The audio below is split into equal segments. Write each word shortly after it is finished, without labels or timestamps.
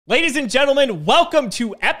Ladies and gentlemen, welcome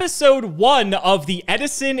to episode 1 of the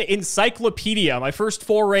Edison Encyclopedia, my first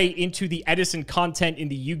foray into the Edison content in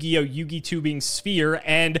the Yu-Gi-Oh! Yu-Gi-Tubing sphere,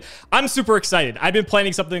 and I'm super excited. I've been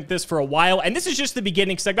planning something like this for a while, and this is just the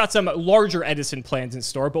beginning because I've got some larger Edison plans in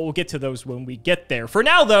store, but we'll get to those when we get there. For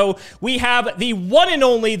now, though, we have the one and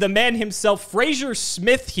only, the man himself, Fraser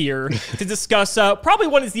Smith here to discuss probably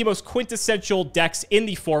one of the most quintessential decks in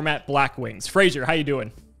the format, Blackwings. Fraser, how you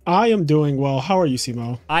doing? I am doing well. How are you,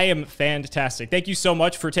 Cimo? I am fantastic. Thank you so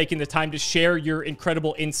much for taking the time to share your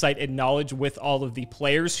incredible insight and knowledge with all of the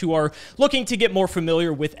players who are looking to get more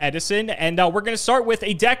familiar with Edison. And we're going to start with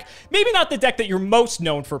a deck, maybe not the deck that you're most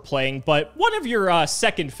known for playing, but one of your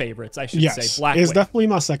second favorites, I should say, Blackwing. It's definitely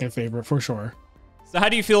my second favorite, for sure. So how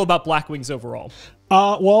do you feel about Blackwings overall?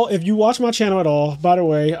 Well, if you watch my channel at all, by the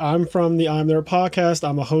way, I'm from the I'm There podcast.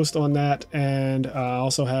 I'm a host on that, and I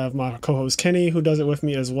also have my co-host Kenny, who does it with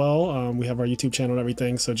me as well. We have our YouTube channel and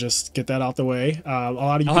everything, so just get that out the way. A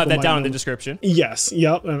lot of you I'll have that down in the description. Yes,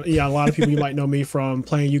 yep. Yeah, a lot of people you might know me from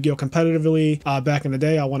playing Yu-Gi-Oh! Competitively. Back in the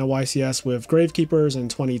day, I won a YCS with Gravekeepers in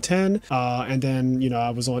 2010, and then, you know,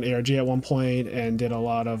 I was on ARG at one point and did a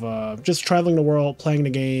lot of just traveling the world, playing the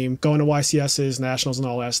game, going to YCSs, nationals, and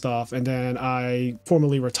all that stuff, and then I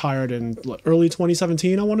formally retired in early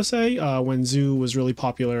 2017, I want to say, when Zoo was really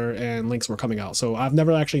popular and links were coming out. So I've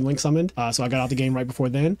never actually link summoned, so I got out the game right before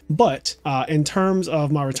then. But in terms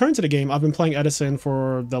of my return to the game, I've been playing Edison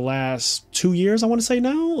for the last 2 years, I want to say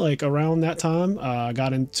now, like around that time. I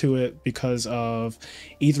got into it because of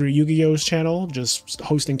E3 Yu-Gi-Oh's channel, just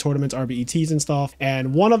hosting tournaments, RBETs and stuff.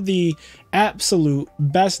 And one of the absolute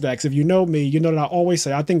best decks, if you know me, you know that I always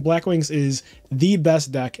say I think Blackwings is the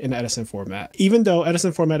best deck in the Edison format. Even though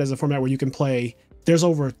Edison format is a format where you can play, there's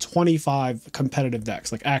over 25 competitive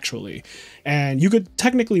decks, like actually, and you could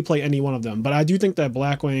technically play any one of them, but I do think that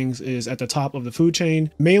Blackwings is at the top of the food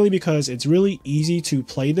chain, mainly because it's really easy to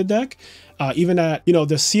play the deck. Even at, you know,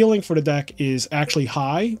 the ceiling for the deck is actually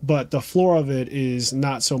high, but the floor of it is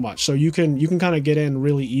not so much. So you can kind of get in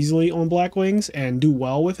really easily on Blackwings and do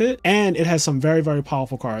well with it. And it has some very, very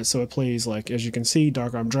powerful cards. So it plays, like, as you can see,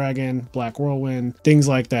 Dark Arm Dragon, Black Whirlwind, things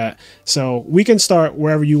like that. So we can start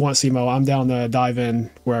wherever you want, Cimo. I'm down to dive in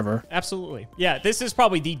wherever. Absolutely. Yeah, this is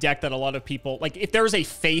probably the deck that a lot of people, like, if there's a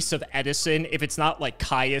face of Edison, if it's not like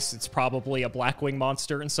Caius, it's probably a Blackwing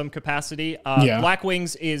monster in some capacity. Yeah.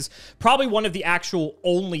 Blackwings is probably one of the actual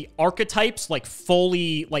only archetypes, like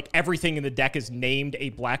fully, like everything in the deck is named a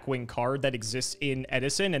Blackwing card that exists in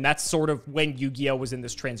Edison, and that's sort of when Yu-Gi-Oh! Was in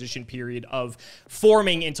this transition period of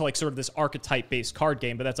forming into like sort of this archetype-based card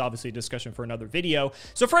game, but that's obviously a discussion for another video.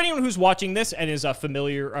 So for anyone who's watching this and is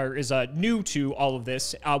familiar or is new to all of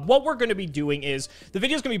this, what we're going to be doing is the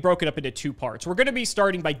video is going to be broken up into 2 parts. We're going to be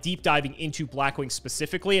starting by deep diving into Blackwing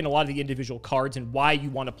specifically and a lot of the individual cards and why you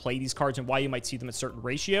want to play these cards and why you might see them at certain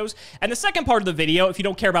ratios. And the second part of the video, if you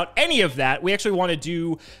don't care about any of that, we actually want to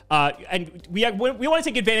do, and we want to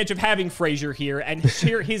take advantage of having Fraser here and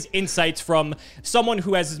share his insights from someone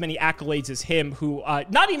who has as many accolades as him, who,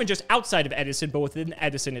 not even just outside of Edison, but within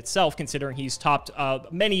Edison itself, considering he's topped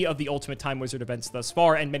many of the Ultimate Time Wizard events thus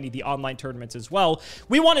far and many of the online tournaments as well.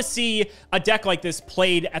 We want to see a deck like this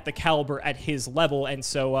played at the caliber at his level, and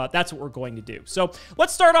so that's what we're going to do. So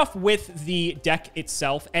let's start off with the deck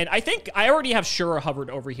itself, and I think I already have Shure hovered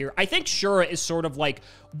over here. I think Shure is sort of like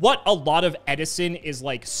what a lot of Edison is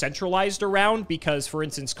like centralized around, because for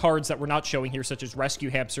instance, cards that we're not showing here, such as Rescue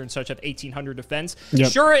Hamster and such, have 1800 defense.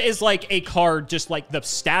 Yep. Shure is like a card, just like the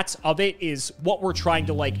stats of it is what we're trying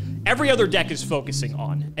to, like, every other deck is focusing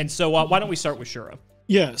on. And so why don't we start with Shure?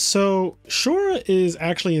 Yeah, so Shure is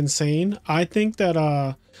actually insane. I think that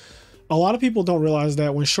a lot of people don't realize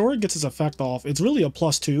that when Shure gets its effect off, it's really a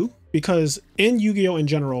 +2. Because in Yu-Gi-Oh! In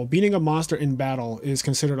general, beating a monster in battle is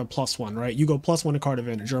considered a +1, right? You go +1 to card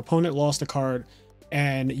advantage. Your opponent lost a card,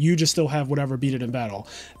 and you just still have whatever beat it in battle.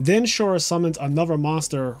 Then Shure summons another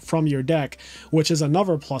monster from your deck, which is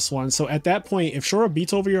another +1. So at that point, if Shure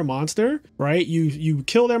beats over your monster, right, you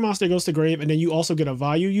kill their monster, it goes to grave, and then you also get a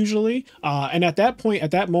value usually. And at that point,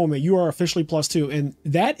 at that moment, you are officially +2. And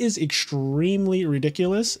that is extremely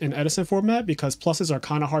ridiculous in Edison format because pluses are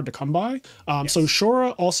kind of hard to come by. Yes. So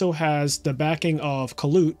Shure also has the backing of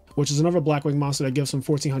Kalut, which is another Blackwing monster that gives him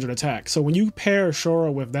 1400 attack. So when you pair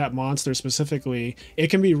Shura with that monster specifically, it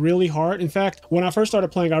can be really hard. In fact, when I first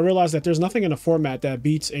started playing, I realized that there's nothing in the format that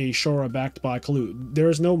beats a Shura backed by Kalut. There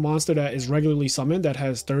is no monster that is regularly summoned that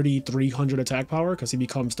has 3300 attack power, because he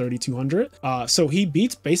becomes 3200. So he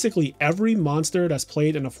beats basically every monster that's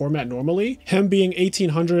played in the format normally. Him being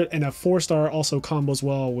 1800 and a 4-star also combos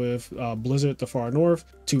well with Blizzard the Far North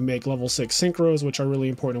to make level 6 synchros, which are really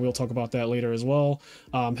important. We'll talk about that later as well.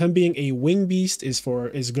 Him being a wing beast is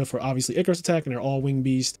good for obviously Icarus attack, and they're all wing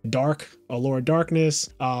beast. Dark, Allure Darkness,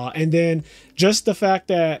 and then just the fact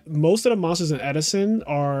that most of the monsters in Edison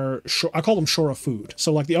are, I call them Shura food.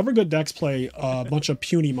 So like the other good decks play a bunch of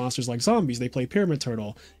puny monsters like zombies. They play Pyramid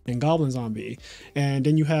Turtle and Goblin Zombie, and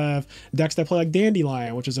then you have decks that play like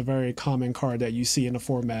Dandelion, which is a very common card that you see in the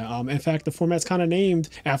format. In fact, the format's kind of named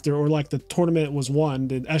after, or like the tournament was won,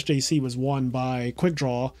 the SJC was won by Quick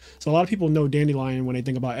Draw. So a lot of people know Dandelion when they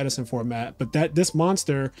think about Edison format, but this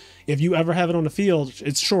monster, if you ever have it on the field,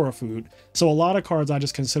 it's Shura food. So a lot of cards I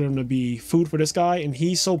just consider him to be food for this guy, and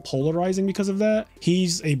he's so polarizing because of that.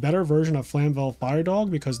 He's a better version of Flamvel Fire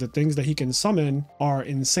Dog because the things that he can summon are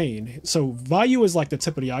insane. So value is like the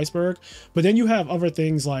tip of the iceberg, but then you have other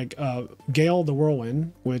things like Gale the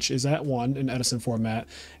Whirlwind, which is at 1 in Edison format,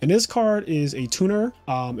 and this card is a tuner.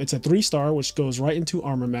 It's a 3-star, which goes right into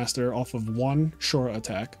Armor Master off of 1 Shura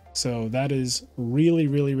attack. So that is really,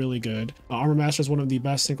 really, really good. Armor Master is one of the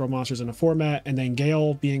best synchro monsters in the format, and then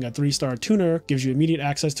Gale, being a 3-star tuner, gives you immediate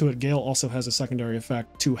access to it. Gale also has a secondary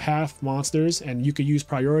effect to half monsters, and you could use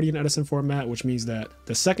priority in Edison format, which means that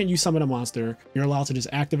the second you summon a monster, you're allowed to just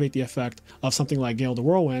activate the effect of something like Gale the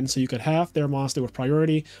Whirlwind, so you could half their monster with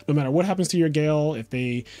priority. No matter what happens to your Gale, if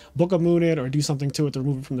they Book of Moon it or do something to it to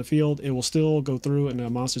remove it from the field, it will still go through, and the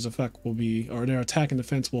monster's effect will be, or their attack and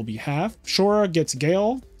defense will be half. Shura gets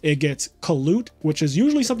Gale. It gets Kalut, which is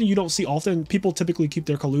usually something you don't see often. People typically keep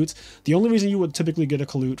their Kaluts. The only reason you would typically get a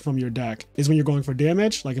Kalut from your deck is when you're going for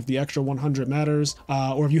damage, like if the extra 100 matters,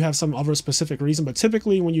 or if you have some other specific reason. But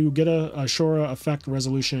typically when you get a Shura effect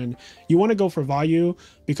resolution, you want to go for value,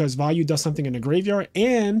 because value does something in the graveyard.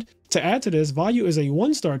 And to add to this, value is a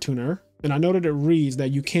 1-star tuner, and I know that it reads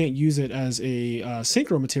that you can't use it as a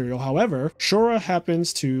synchro material. However, Shura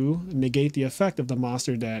happens to negate the effect of the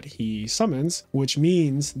monster that he summons, which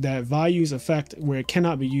means that value's effect, where it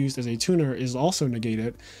cannot be used as a tuner, is also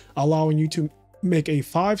negated, allowing you to make a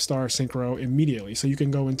 5-star synchro immediately. So you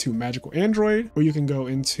can go into Magical Android, or you can go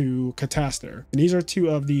into Cataster. And these are 2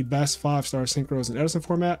 of the best 5-star synchros in Edison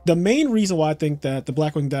format. The main reason why I think that the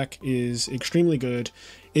Blackwing deck is extremely good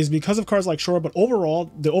is because of cards like Shura, but overall,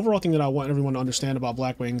 the overall thing that I want everyone to understand about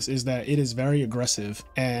Blackwings is that it is very aggressive.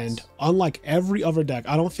 And unlike every other deck,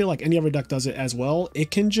 I don't feel like any other deck does it as well. It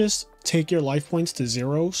can just take your life points to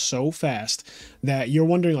 0 so fast that you're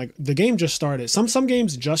wondering, like, the game just started. Some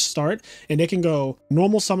games just start and they can go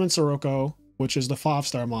normal summon Sirocco, which is the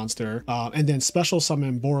 5-star monster, and then special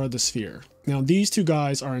summon Bora the Sphere. Now, these 2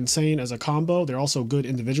 guys are insane as a combo. They're also good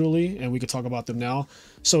individually, and we could talk about them now.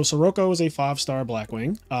 So Sirocco is a 5-star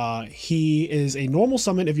Blackwing. He is a normal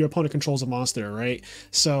summon if your opponent controls a monster, right?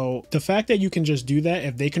 So the fact that you can just do that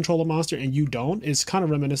if they control a monster and you don't is kind of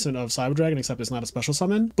reminiscent of Cyber Dragon, except it's not a special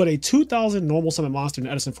summon. But a 2000 normal summon monster in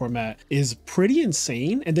Edison format is pretty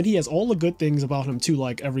insane. And then he has all the good things about him too,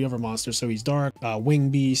 like every other monster. So he's dark, wing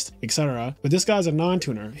beast, etc. But this guy's a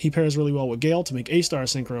non-tuner. He pairs really well with Gale to make A-star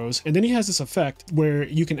synchros. And then he has this effect where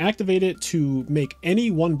you can activate it to make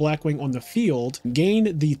any one Blackwing on the field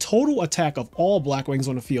gain the total attack of all Blackwings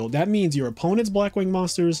on the field. That means your opponent's Blackwing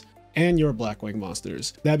monsters and your Blackwing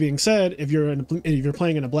monsters. That being said, if you're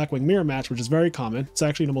playing in a Blackwing mirror match, which is very common, it's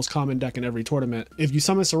actually the most common deck in every tournament. If you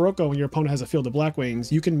summon Sirocco and your opponent has a field of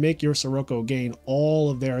Blackwings, you can make your Sirocco gain all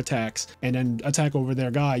of their attacks and then attack over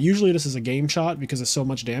their guy. Usually this is a game shot because it's so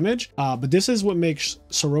much damage, but this is what makes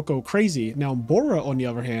Sirocco crazy. Now Bora, on the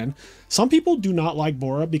other hand, some people do not like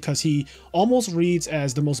Bora because he almost reads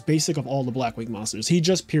as the most basic of all the Blackwing monsters. He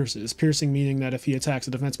just pierces. Piercing meaning that if he attacks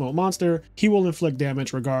a defense mode monster, he will inflict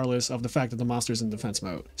damage regardless of the fact that the monster is in defense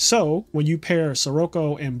mode. So when you pair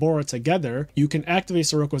Sirocco and Bora together, you can activate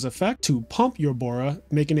Sirocco's effect to pump your Bora,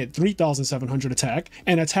 making it 3700 attack,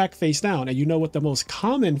 and attack face down. And you know what the most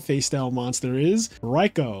common face down monster is?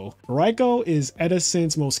 Raikou. Raikou is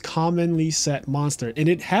Edison's most commonly set monster, and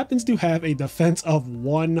it happens to have a defense of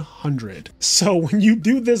 100. So when you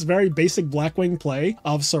do this very basic Blackwing play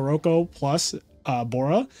of Sirocco plus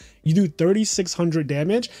Bora, you do 3600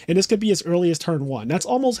 damage, and this could be as early as turn 1. That's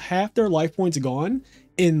almost half their life points gone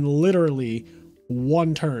in literally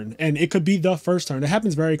one turn, and it could be the first turn. It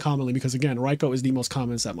happens very commonly because, again, Raikou is the most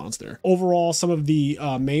common set monster. Overall, some of the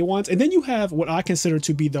main ones, and then you have what I consider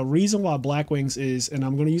to be the reason why Blackwings is, and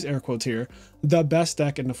I'm going to use air quotes here, the best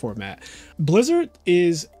deck in the format. Blizzard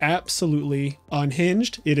is absolutely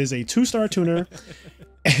unhinged. It is a 2-star tuner.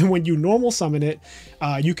 And when you normal summon it,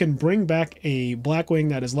 you can bring back a Blackwing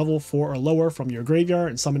that is level 4 or lower from your graveyard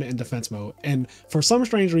and summon it in defense mode. And for some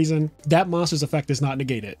strange reason, that monster's effect does not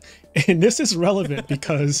negate it. And this is relevant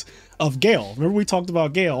because of Gale. Remember we talked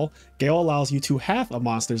about Gale? Gale allows you to half a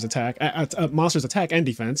monster's attack and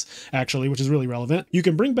defense, actually, which is really relevant. You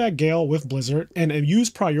can bring back Gale with Blizzard and use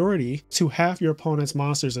priority to half your opponent's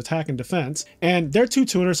monster's attack and defense. And they're 2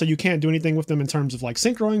 tuners, so you can't do anything with them in terms of like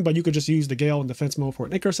synchroing, but you could just use the Gale in defense mode for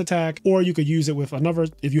an Icarus attack, or you could use it with another,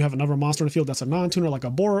 if you have another monster in the field that's a non-tuner like a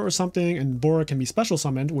Bora or something, and Bora can be special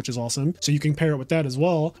summoned, which is awesome. So you can pair it with that as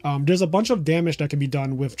well. There's a bunch of damage that can be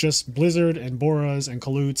done with just Blizzard and Boras and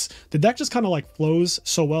Kalutes. The deck just kind of like flows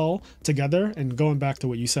so well together. And going back to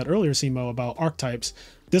what you said earlier, Simo, about archetypes,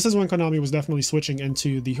 this is when Konami was definitely switching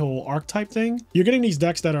into the whole archetype thing. You're getting these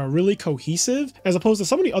decks that are really cohesive, as opposed to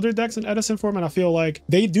some of the other decks in Edison format. I feel like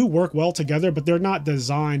they do work well together, but they're not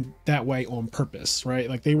designed that way on purpose, right?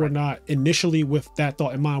 Like they were not initially with that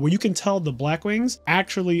thought in mind, where you can tell the Blackwings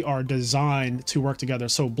actually are designed to work together.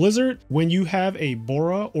 So Blizzard, when you have a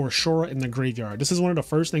Bora or Shura in the graveyard, this is one of the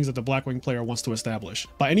first things that the Blackwing player wants to establish.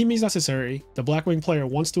 By any means necessary, the Blackwing player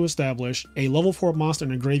wants to establish a level 4 monster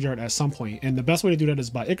in the graveyard at some point. And the best way to do that is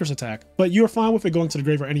by Icarus attack, but you're fine with it going to the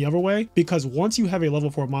graveyard any other way, because once you have a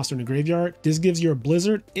level 4 monster in the graveyard, this gives your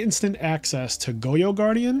Blizzard instant access to Goyo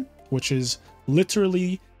Guardian, which is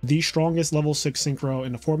literally the strongest level 6 synchro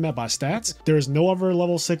in the format by stats. There is no other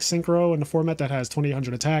level 6 synchro in the format that has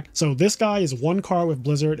 2800 attack. So this guy is 1 card with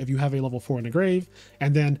Blizzard if you have a level 4 in the grave.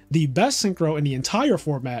 And then the best synchro in the entire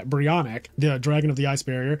format, Brionac, the Dragon of the Ice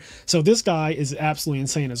Barrier. So this guy is absolutely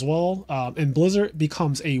insane as well. And Blizzard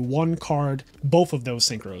becomes a 1 card, both of those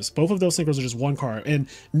synchros. Both of those synchros are just 1 card. And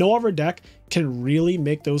no other deck can really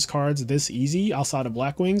make those cards this easy outside of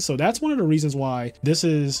Blackwing. So that's one of the reasons why this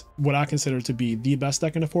is what I consider to be the best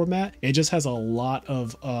deck in the format. It just has a lot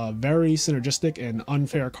of very synergistic and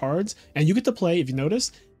unfair cards, and you get to play, if you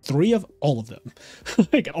notice, 3 of all of them.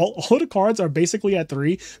 Like all the cards are basically at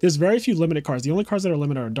 3. There's very few limited cards. The only cards that are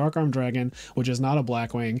limited are Dark Arm Dragon, which is not a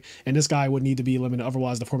Blackwing, and this guy would need to be limited,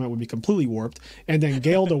 otherwise the format would be completely warped. And then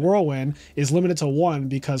Gale the Whirlwind is limited to 1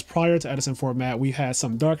 because prior to Edison format, we had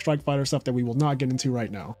some Dark Strike Fighter stuff that we will not get into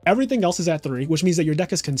right now. Everything else is at 3, which means that your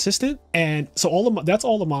deck is consistent. And so that's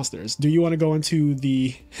all the monsters. Do you want to go into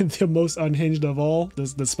the most unhinged of all,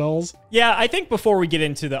 the spells? Yeah, I think before we get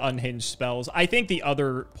into the unhinged spells, I think the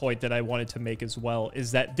other point that I wanted to make as well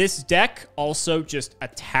is that this deck also just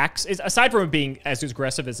attacks, aside from it being as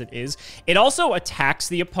aggressive as it is, it also attacks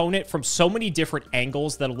the opponent from so many different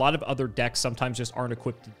angles that a lot of other decks sometimes just aren't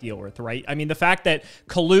equipped to deal with, right? I mean, the fact that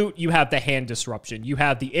Kalute, you have the hand disruption, you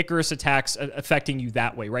have the Icarus attacks affecting you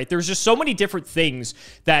that way, right? There's just so many different things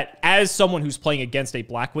that as someone who's playing against a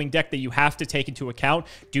Blackwing deck that you have to take into account.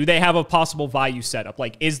 Do they have a possible value setup?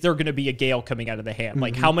 Like, is there going to be a Gale coming out of the hand?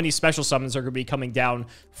 Like, how many special summons are going to be coming down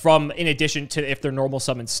from, in addition to if their normal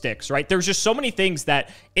summon sticks, right? There's just so many things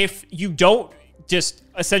that if you don't just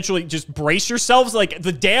essentially just brace yourselves, like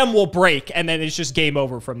the dam will break and then it's just game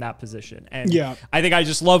over from that position. And yeah, I think I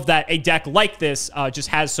just love that a deck like this just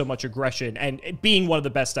has so much aggression, and being one of the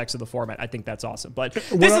best decks of the format, I think that's awesome. But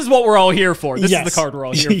this is what we're all here for. This is the card we're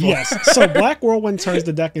all here for. Yes. So Black Whirlwind turns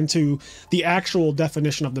the deck into the actual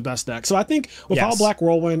definition of the best deck. So I think without Black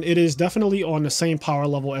Whirlwind, it is definitely on the same power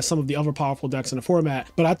level as some of the other powerful decks in the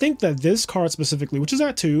format. But I think that this card specifically, which is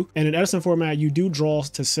at 2, and in Edison format, you do draw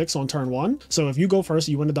to 6 on turn 1. So if you go first,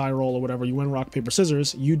 you win a die roll or whatever, you win rock, paper,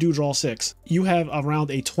 scissors, you do draw 6. You have around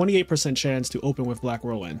a 28% chance to open with Black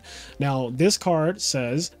Whirlwind. Now, this card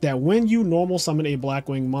says that when you normal summon a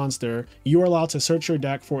Blackwing monster, you are allowed to search your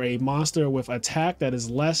deck for a monster with attack that is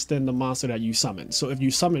less than the monster that you summon. So if you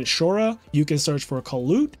summon Shura, you can search for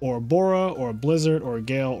Kalute or Bora or Blizzard or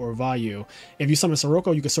Gale or Vayu. If you summon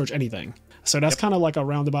Sirocco, you can search anything. So that's kind of like a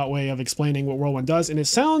roundabout way of explaining what Whirlwind does. And it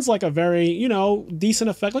sounds like a very, you know, decent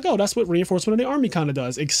effect. Like, oh, that's what Reinforcement of the Army kind of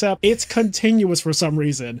does, except it's continuous for some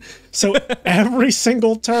reason. So every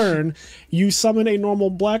single turn you summon a normal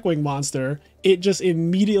Blackwing monster, it just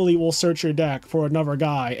immediately will search your deck for another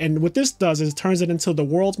guy. And what this does is it turns it into the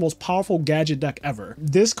world's most powerful gadget deck ever.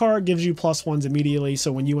 This card gives you +1s immediately.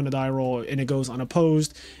 So when you win a die roll and it goes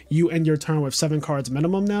unopposed, you end your turn with 7 cards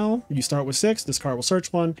minimum now. You start with 6, this card will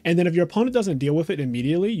search 1. And then if your opponent doesn't deal with it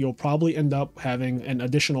immediately, you'll probably end up having an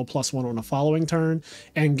additional +1 on the following turn.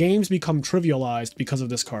 And games become trivialized because of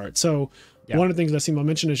this card. So One of the things that Simo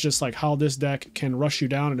mentioned is just like how this deck can rush you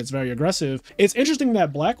down and it's very aggressive. It's interesting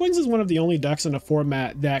that Blackwings is one of the only decks in the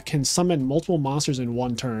format that can summon multiple monsters in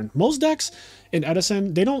one turn. Most decks in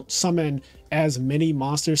Edison, they don't summon as many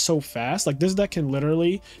monsters so fast. Like this deck can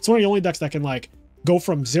literally, it's one of the only decks that can like go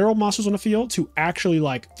from 0 monsters on the field to actually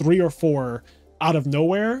like 3 or 4 out of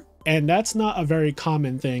nowhere. And that's not a very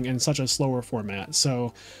common thing in such a slower format.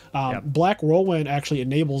 So Black Whirlwind actually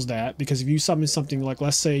enables that, because if you summon something like,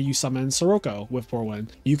 let's say you summon Sirocco with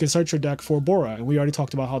Whirlwind, you can search your deck for Bora. And we already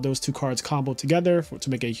talked about how those two cards combo together to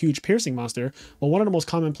make a huge piercing monster. Well, one of the most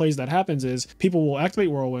common plays that happens is people will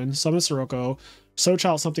activate Whirlwind, summon Sirocco, search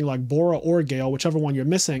out something like Bora or Gale, whichever one you're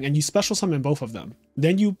missing, and you special summon both of them.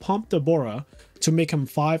 Then you pump the Bora to make him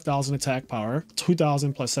 5,000 attack power,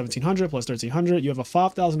 2,000 plus 1,700 plus 1,300. You have a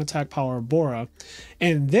 5,000 attack power Bora.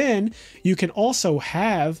 And then you can also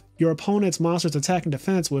have your opponent's monsters attack and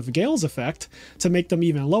defense with Gale's effect to make them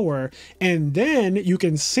even lower. And then you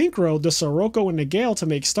can synchro the Sirocco and the Gale to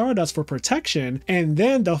make Stardust for protection. And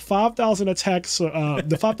then the 5,000 attacks,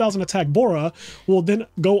 the 5,000 attack Bora will then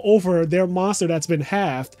go over their monster that's been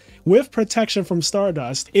halved with protection from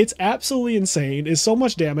Stardust. It's absolutely insane. It's so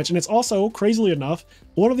much damage. And it's also, crazily enough,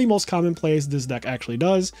 one of the most common plays this deck actually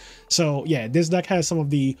does. So yeah, this deck has some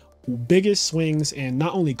of the biggest swings in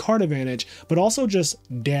not only card advantage but also just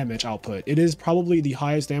damage output. It is probably the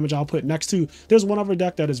highest damage output next to, there's one other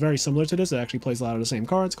deck that is very similar to this that actually plays a lot of the same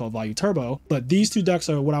cards called Value Turbo, but these two decks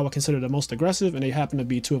are what I would consider the most aggressive, and they happen to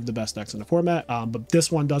be two of the best decks in the format. But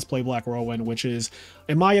this one does play Black Whirlwind, which is,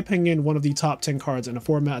 in my opinion, one of the top 10 cards in the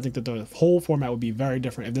format. I think that the whole format would be very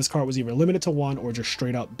different if this card was either limited to 1 or just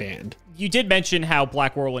straight up banned. You did mention how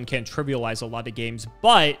Black Whirlwind can trivialize a lot of games,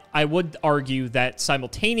 but I would argue that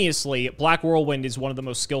simultaneously, Black Whirlwind is one of the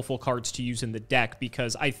most skillful cards to use in the deck,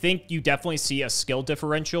 because I think you definitely see a skill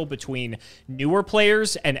differential between newer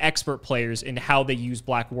players and expert players in how they use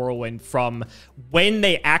Black Whirlwind, from when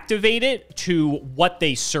they activate it to what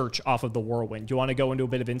they search off of the Whirlwind. Do you want to go into a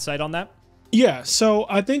bit of insight on that? Yeah, so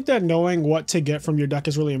I think that knowing what to get from your deck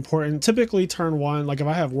is really important. Typically turn 1, like if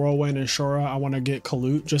I have Whirlwind and Shura, I want to get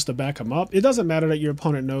Kalut just to back him up. It doesn't matter that your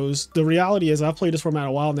opponent knows. The reality is, I've played this format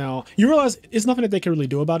a while now. You realize it's nothing that they can really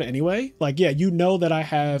do about it anyway. Like, yeah, you know that I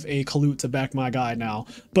have a Kalut to back my guy now,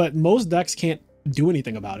 but most decks can't do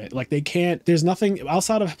anything about it. Like they can't, there's nothing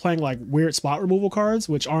outside of playing like weird spot removal cards,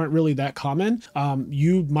 which aren't really that common.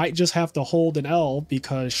 You might just have to hold an L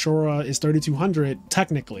because Shura is 3,200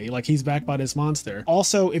 technically, like he's backed by this monster.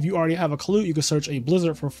 Also, if you already have a Kalut, you can search a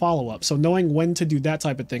Blizzard for follow-up. So knowing when to do that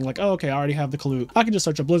type of thing, like, oh, okay, I already have the Kalut, I can just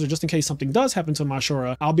search a Blizzard just in case something does happen to my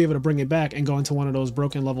Shura. I'll be able to bring it back and go into one of those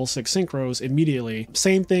broken level 6 synchros immediately.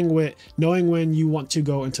 Same thing with knowing when you want to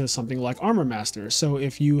go into something like Armor Master. So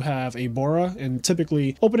if you have a Bora, and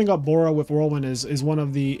typically opening up Bora with Whirlwind is one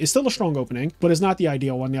of the, it's still a strong opening, but it's not the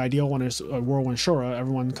ideal one. The ideal one is Whirlwind Shura.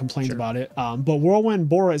 Everyone complains about it. But Whirlwind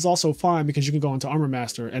Bora is also fine because you can go into Armor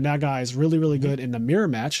Master, and that guy is really, really good in the mirror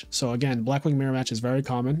match. So again, Blackwing mirror match is very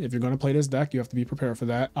common. If you're going to play this deck, you have to be prepared for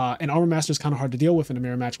that. And Armor Master is kind of hard to deal with in the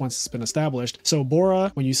mirror match once it's been established. So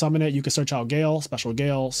Bora, when you summon it, you can search out Gale, Special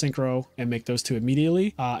Gale, Synchro, and make those two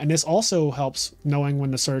immediately. And this also helps knowing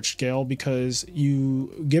when to search Gale, because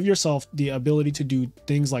you give yourself the ability to do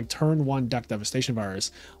things like turn 1 deck Devastation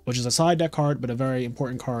Virus, which is a side deck card, but a very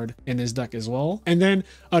important card in this deck as well. And then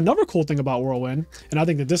another cool thing about Whirlwind, and I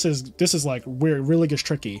think that this is like where it really gets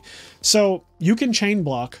tricky. So you can chain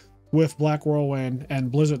block with Black Whirlwind and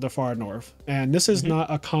Blizzard the Far North. And this is not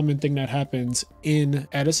a common thing that happens in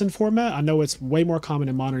Edison format. I know it's way more common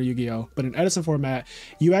in Modern Yu-Gi-Oh! But in Edison format,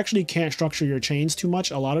 you actually can't structure your chains too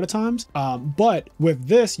much a lot of the times. But with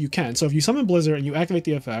this, you can. So if you summon Blizzard and you activate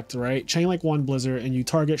the effect, right? Chain Link 1 Blizzard, and you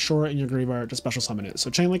target Shura in your graveyard to special summon it. So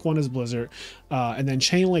Chain Link 1 is Blizzard, and then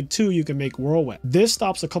Chain Link 2, you can make Whirlwind. This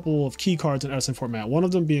stops a couple of key cards in Edison format. One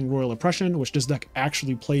of them being Royal Oppression, which this deck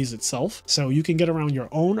actually plays itself. So you can get around your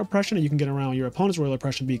own oppression, and you can get around your opponent's Royal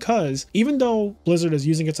Oppression, because even though Blizzard is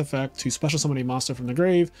using its effect to special summon a monster from the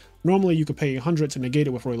grave, normally you could pay 100 to negate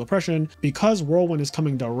it with Royal Oppression. Because Whirlwind is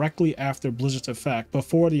coming directly after Blizzard's effect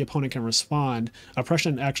before the opponent can respond,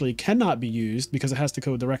 Oppression actually cannot be used because it has to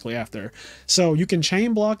go directly after. So you can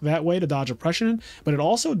chain block that way to dodge Oppression, but it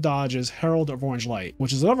also dodges Herald of Orange Light,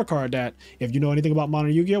 which is another card that, if you know anything about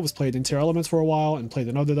Modern Yu-Gi-Oh!, was played in Tier Elements for a while and played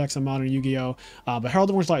in other decks in Modern Yu-Gi-Oh! But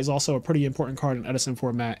Herald of Orange Light is also a pretty important card in Edison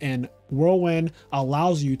format, and Whirlwind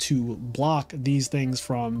allows you to block these things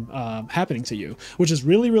from happening to you, which is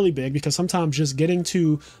really, really big, because sometimes just getting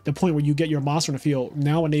to the point where you get your monster in the field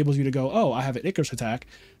now enables you to go, oh, I have an Icarus attack.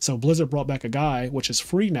 So Blizzard brought back a guy, which is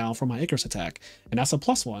free now for my Icarus attack. And that's a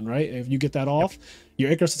 +1, right? If you get that off, your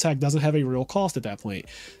Icarus attack doesn't have a real cost at that point.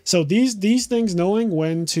 So these things, knowing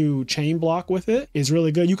when to chain block with it is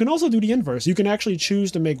really good. You can also do the inverse. You can actually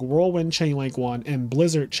choose to make Whirlwind chain link 1 and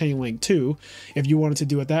Blizzard chain link 2 if you wanted to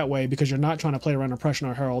do it that way, because you're not trying to play around Oppression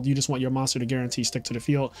or Herald. You just want your monster to guarantee stick to the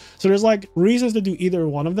field. So there's like reasons to do either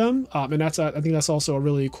one of them. And that's I think that's also a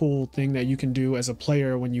really cool thing that you can do as a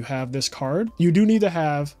player when you have this card. You do need to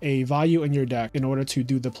have a value in your deck in order to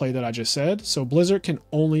do the play that I just said. So Blizzard can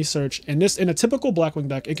only search in a typical Blackwing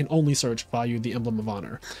deck, it can only search value the Emblem of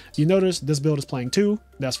Honor. You notice this build is playing 2.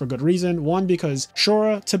 That's for good reason. 1, because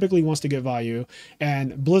Shura typically wants to get value,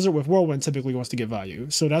 and Blizzard with Whirlwind typically wants to get value.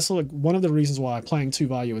 So that's like one of the reasons why playing 2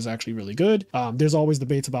 value is actually really good. There's always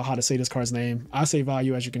debates about how to say this card's name. I say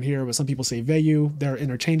value, as you can hear, but some people say value. They're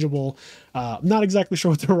interchangeable. Not exactly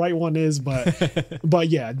sure what the right one is, but but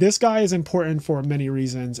yeah, this guy is important for many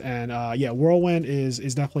reasons, and yeah, Whirlwind is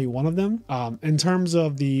definitely one of them. In terms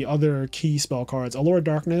of the other key spell cards, Allure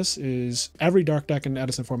Darkness is every dark deck in the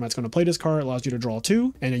Edison format is going to play this card. It allows you to draw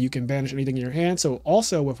 2, and then you can banish anything in your hand. So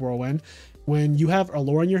also with Whirlwind, when you have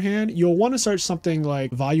Allure in your hand, you'll want to search something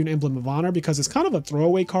like Value and Emblem of Honor, because it's kind of a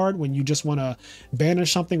throwaway card when you just want to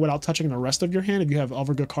banish something without touching the rest of your hand. If you have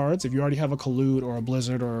other good cards, if you already have a Collude or a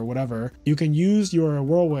Blizzard or whatever, you can use your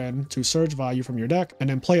Whirlwind to search value from your deck and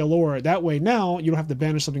then play Allure. That way now you don't have to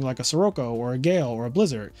banish something like a Sirocco or a Gale or a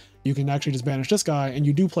Blizzard. You can actually just banish this guy, and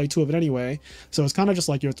you do play 2 of it anyway. So it's kind of just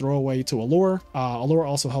like your throwaway to Allure. Allure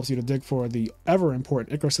also helps you to dig for the ever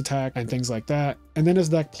important Icarus attack and things like that. And then this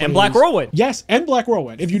deck plays... And Black Whirlwind. Yes, and Black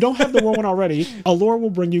Whirlwind. If you don't have the Whirlwind already, Allure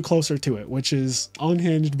will bring you closer to it, which is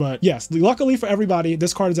unhinged. But yes, luckily for everybody,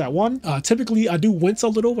 this card is at 1. Typically, I do wince a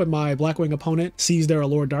little when my Blackwing opponent sees their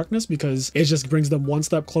Allure Darkness, because it just brings them one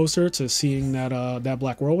step closer to seeing that that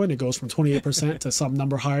Black Whirlwind. It goes from 28% to some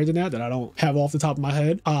number higher than that I don't have off the top of my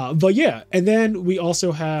head. But yeah, and then we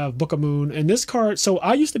also have Book of Moon, and this card, so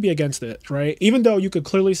I used to be against it, right? Even though you could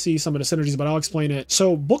clearly see some of the synergies, but I'll explain it.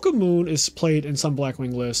 So Book of Moon is played in some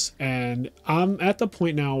Blackwing lists, and I'm at the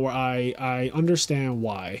point now where I understand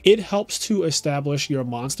why. It helps to establish your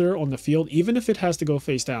monster on the field, even if it has to go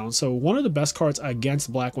face down. So one of the best cards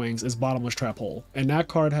against Blackwings is Bottomless Trap Hole, and that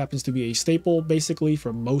card happens to be a staple basically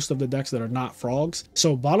for most of the decks that are not frogs.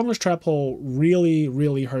 So Bottomless Trap Hole really,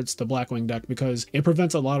 really hurts the Blackwing deck, because it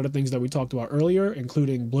prevents a lot of the things that we talked about earlier,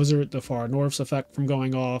 including Blizzard, the Far North's effect from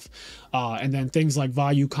going off, and then things like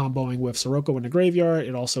value comboing with Sirocco in the graveyard.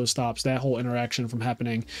 It also stops that whole interaction from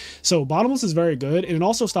happening. So Bottomless is very good, and it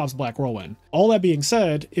also stops Black Whirlwind. All that being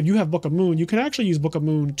said, if you have Book of Moon, you can actually use Book of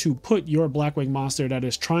Moon to put your Blackwing monster that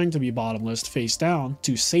is trying to be bottomless face down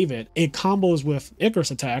to save it. It combos with Icarus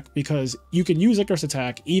attack, because you can use Icarus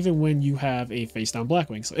attack even when you have a face down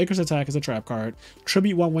Blackwing. So Icarus attack is a trap card,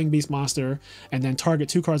 tribute 1 wing beast monster, and then target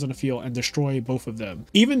 2 cards on the field and destroy both of them.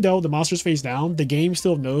 Even though the monster's face down, the game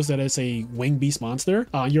still knows that it's a wing beast monster.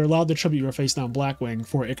 You're allowed to tribute your face down Blackwing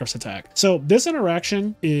for Icarus attack. So this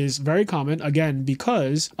interaction is very common, again,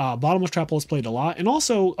 because Bottomless Trap Hole is played a lot, and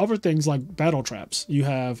also other things like battle traps. You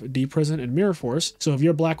have D Prison and Mirror Force. So if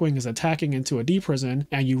your Blackwing is attacking into a D Prison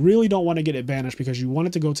and you really don't want to get it banished because you want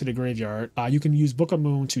it to go to the graveyard, you can use Book of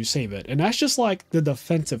Moon to save it. And that's just like the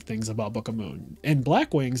defensive things about Book of Moon. In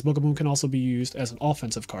Blackwings, Book of Moon can also be used as an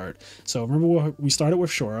offensive card. So remember, we started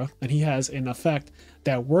with Shura, and he has an effect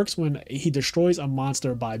that works when he destroys a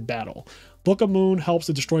monster by battle. Book of Moon helps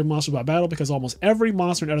to destroy monsters by battle, because almost every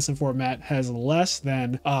monster in Edison format has less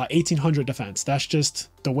than 1800 defense. That's just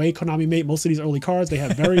the way Konami made most of these early cards. They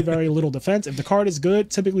have very, very little defense. If the card is good,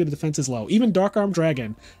 typically the defense is low. Even Dark Arm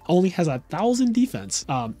Dragon only has 1000 defense.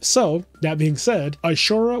 So that being said,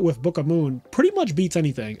 Ashura with Book of Moon pretty much beats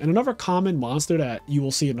anything. And another common monster that you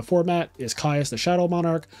will see in the format is Caius the Shadow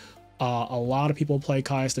Monarch. A lot of people play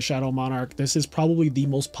Caius the Shadow Monarch. This is probably the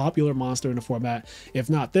most popular monster in the format. If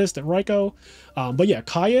not this, then Raikou. But yeah,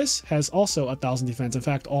 Caius has also 1000 defense. In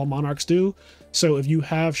fact, all Monarchs do. So if you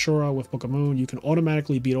have Shura with Book of Moon, you can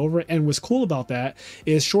automatically beat over it. And what's cool about that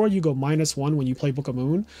is, sure, you go -1 when you play Book of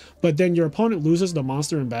Moon, but then your opponent loses the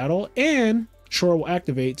monster in battle, and Shura will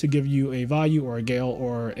activate to give you a value or a Gale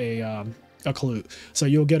or a Collude. So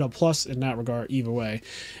you'll get a plus in that regard either way.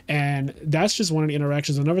 And that's just one of the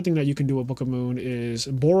interactions. Another thing that you can do with Book of Moon is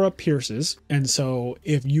Bora pierces. And so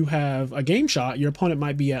if you have a game shot, your opponent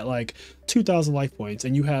might be at like 2,000 life points,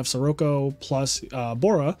 and you have Sirocco plus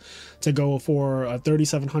Bora to go for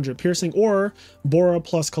 3,700 piercing, or Bora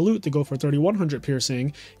plus Kalut to go for 3,100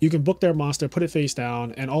 piercing, you can book their monster, put it face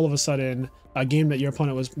down, and all of a sudden, a game that your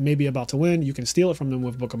opponent was maybe about to win, you can steal it from them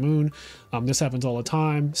with Book of Moon. This happens all the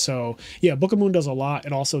time. So yeah, Book of Moon does a lot.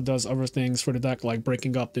 It also does other things for the deck, like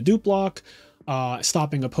breaking up the dupe block,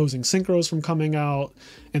 stopping opposing synchros from coming out,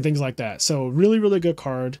 and things like that. So really, really good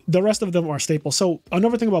card. The rest of them are staples. So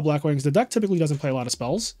another thing about Blackwings, the deck typically doesn't play a lot of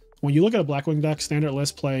spells. When you look at a Blackwing deck, standard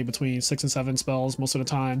list play between 6 and 7 spells most of the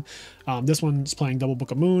time. This one's playing double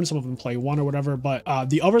Book of Moon. Some of them play 1 or whatever. But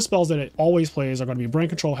the other spells that it always plays are going to be Brain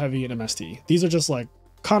Control, Heavy, and MST. These are just like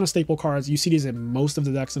kind of staple cards. You see these in most of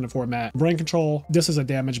the decks in the format. Brain Control, this is a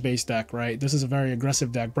damage based deck, right? This is a very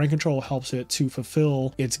aggressive deck. Brain Control helps it to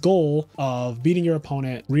fulfill its goal of beating your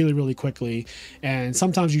opponent really, really quickly. And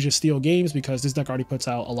sometimes you just steal games because this deck already puts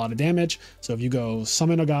out a lot of damage. So if you go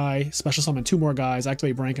summon a guy, special summon 2 more guys,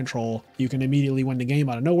 activate Brain Control, you can immediately win the game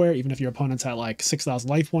out of nowhere, even if your opponent's at like 6,000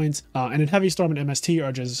 life points. And then Heavy Storm and MST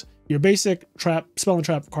are just your basic trap, spell and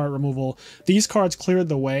trap card removal. These cards cleared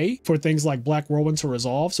the way for things like Black Whirlwind to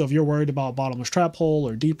resolve. So if you're worried about Bottomless Trap Hole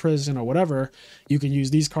or Deep Prison or whatever, you can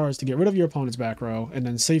use these cards to get rid of your opponent's back row and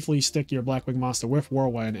then safely stick your Blackwing monster with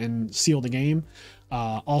Whirlwind and seal the game.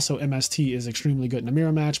 Also, MST is extremely good in a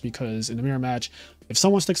mirror match, because in a mirror match, if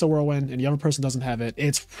someone sticks a Whirlwind and the other person doesn't have it,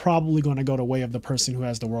 it's probably going to go the way of the person who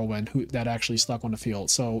has the Whirlwind that actually stuck on the field.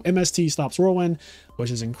 So MST stops Whirlwind, which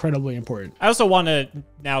is incredibly important. I also want to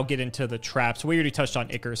now get into the traps. We already touched on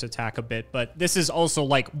Icarus Attack a bit, but this is also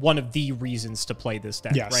like one of the reasons to play this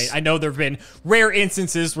deck, yes, right? I know there have been rare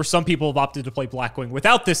instances where some people have opted to play Blackwing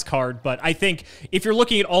without this card, but I think if you're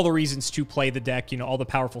looking at all the reasons to play the deck, you know, all the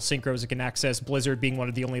powerful synchros it can access, Blizzard being one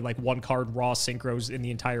of the only like 1-card raw synchros in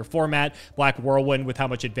the entire format, Black Whirlwind with how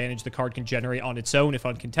much advantage the card can generate on its own if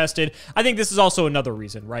uncontested. I think this is also another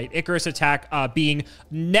reason, right? Icarus Attack being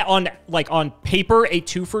on paper a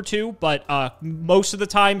 2-for-2, but most of the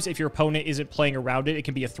times if your opponent isn't playing around it, it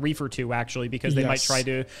can be a 3-for-2 actually, because they might try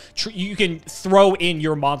to you can throw in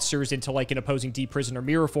your monsters into like an opposing Deep Prison or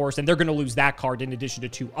Mirror Force, and they're going to lose that card in addition to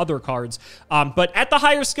 2 other cards. But at the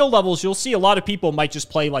higher skill levels, you'll see a lot of people might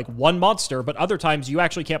just play like 1 monster, but other times you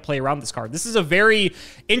actually can't play around this card. This is a very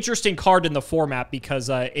interesting card in the format because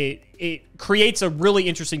it creates a really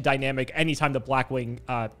interesting dynamic anytime the Blackwing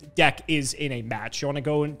deck is in a match. You want to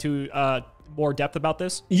go into more depth about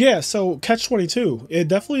this? Yeah, so Catch-22. It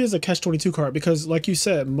definitely is a Catch-22 card because, like you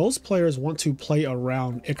said, most players want to play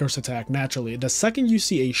around Icarus Attack naturally. The second you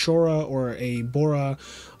see a Shura or a Bora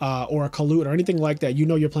or a Kalut or anything like that, you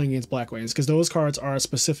know you're playing against Blackwings, because those cards are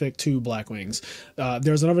specific to Blackwings.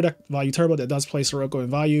 There's another deck, Value Turbo, that does play Sirocco and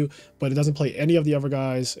Value, but it doesn't play any of the other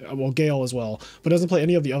guys. Well, Gale as well, but it doesn't play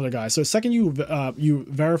any of the other guys. So the second you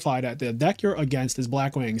verify that the deck you're against is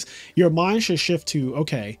Blackwings, your mind should shift to,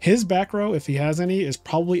 okay, his back row, if he has any, is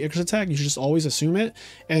probably Icarus Attack. You should just always assume it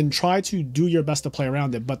and try to do your best to play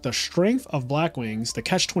around it. But the strength of Blackwings, the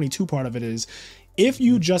Catch-22 part of it is, if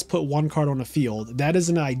you just put 1 card on the field, that is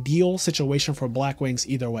an ideal situation for Blackwings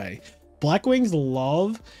either way. Blackwings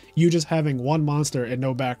love you just having 1 monster and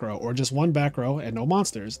no back row, or just 1 back row and no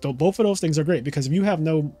monsters. Both of those things are great, because if you have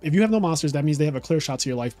no monsters, that means they have a clear shot to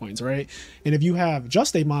your life points, right? And if you have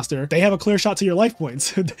just a monster, they have a clear shot to your life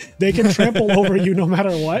points. They can trample over you no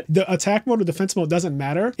matter what. The attack mode or defense mode doesn't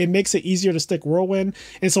matter. It makes it easier to stick Whirlwind.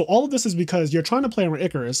 And so all of this is because you're trying to play around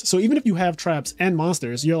Icarus. So even if you have traps and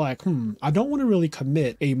monsters, you're like, I don't want to really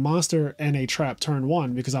commit a monster and a trap turn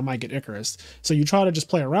 1 because I might get Icarus. So you try to just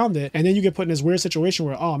play around it, and then you get put in this weird situation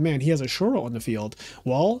where, oh man, he has a Shura on the field.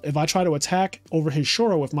 Well, if I try to attack over his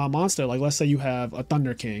Shura with my monster, like let's say you have a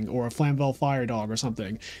Thunder King or a Flamvel Fire Dog or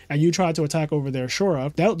something, and you try to attack over their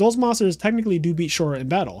Shura, those monsters technically do beat Shura in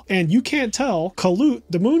battle. And you can't tell, Kalut,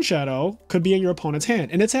 the Moon Shadow, could be in your opponent's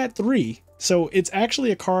hand, and it's at 3. So it's actually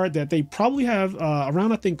a card that they probably have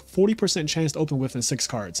around, I think, 40% chance to open within 6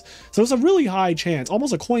 cards. So it's a really high chance,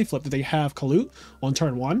 almost a coin flip, that they have Kalut on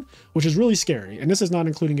turn 1, which is really scary. And this is not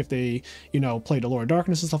including if they, play the Lord of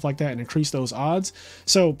Darkness and stuff like that and increase those odds.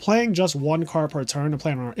 So playing just 1 card per turn and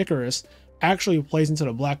playing on Icarus actually plays into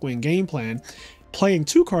the Blackwing game plan. Playing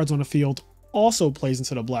 2 cards on the field also plays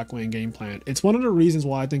into the Blackwing game plan. It's one of the reasons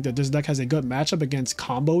why I think that this deck has a good matchup against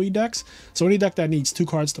combo-y decks. So any deck that needs 2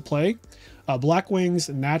 cards to play,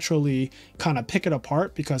 Blackwings naturally kind of pick it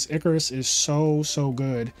apart, because Icarus is so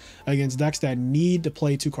good against decks that need to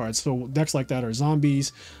play 2 cards. So decks like that are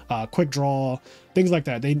zombies, quick draw, things like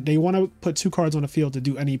that. They want to put 2 cards on the field to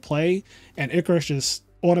do any play, and Icarus just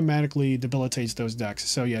automatically debilitates those decks.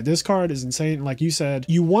 So yeah, this card is insane. Like you said,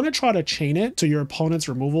 you want to try to chain it to your opponent's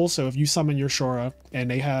removal. So if you summon your Shura and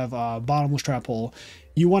they have Bottomless Trap Hole,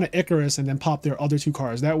 you want to Icarus and then pop their other 2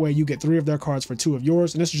 cards. That way you get 3 of their cards for 2 of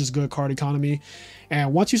yours. And this is just good card economy.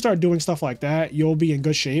 And once you start doing stuff like that, you'll be in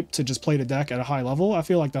good shape to just play the deck at a high level. I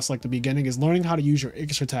feel like that's like the beginning, is learning how to use your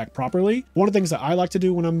Icarus attack properly. One of the things that I like to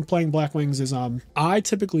do when I'm playing Blackwings is I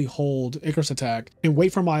typically hold Icarus attack and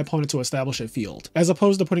wait for my opponent to establish a field, as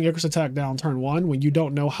opposed to putting Icarus attack down turn 1 when you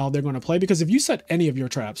don't know how they're going to play. Because if you set any of your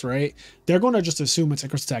traps, right, they're going to just assume it's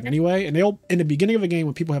Icarus attack anyway. And they'll, in the beginning of a game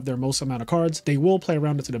when people have their most amount of cards, they will play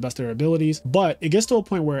around it to the best of their abilities. But it gets to a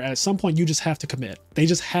point where at some point you just have to commit. They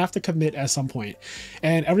just have to commit at some point.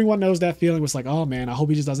 And everyone knows that feeling. Was like, oh man, I hope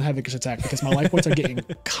he just doesn't have Icarus attack because my life points are getting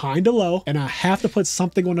kind of low and I have to put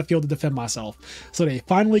something on the field to defend myself. So they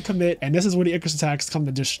finally commit, and this is where the Icarus attacks come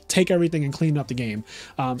to just take everything and clean up the game.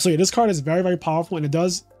 So yeah, this card is very, very powerful, and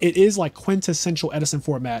it is like quintessential Edison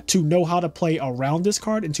format to know how to play around this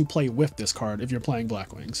card and to play with this card if you're playing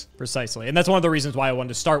Blackwings. Precisely. And that's one of the reasons why I wanted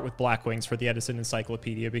to start with Blackwings for the Edison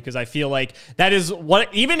Encyclopedia, because I feel like that is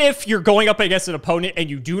what, even if you're going up against an opponent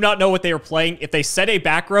and you do not know what they are playing, if they set a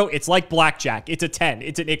back row, it's like blackjack. It's a 10.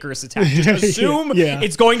 It's an Icarus attack. Just assume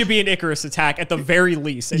it's going to be an Icarus attack at the very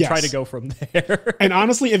least and try to go from there. And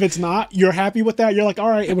honestly, if it's not, you're happy with that. You're like, all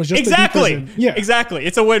right, it was just exactly. Yeah, exactly.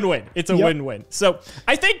 It's a win-win. It's a win-win. So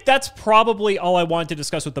I think that's probably all I wanted to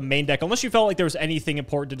discuss with the main deck, unless you felt like there was anything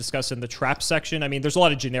important to discuss in the trap section. I mean, there's a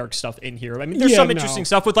lot of generic stuff in here. I mean, there's some interesting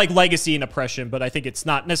stuff with like legacy and oppression, but I think it's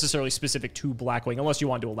not necessarily specific to Blackwing, unless you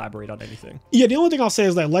want to elaborate on anything. Yeah, the only thing I'll say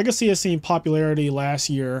is that legacy has seen popularity last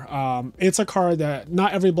year. It's a card that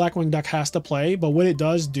not every Blackwing deck has to play, but what it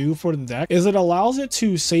does do for the deck is it allows it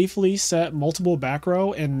to safely set multiple back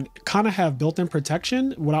row and kind of have built-in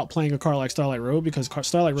protection without playing a card like Starlight Road, because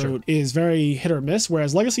Starlight Road is very hit or miss,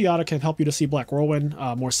 whereas Legacy Yada can help you to see Black Whirlwind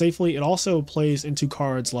more safely. It also plays into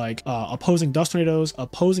cards like opposing Dust Tornadoes,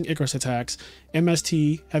 opposing Icarus attacks,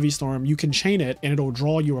 MST, Heavy Storm. You can chain it and it'll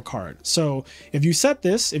draw you a card. So if you set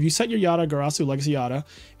this, if you set your Yada, Garasu, Legacy Yada,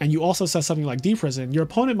 and you also set something like Deep Prison, your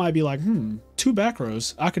opponent might be like, 2 back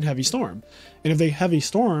rows, I can Heavy Storm. And if they Heavy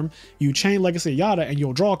Storm, you chain Legacy Yada and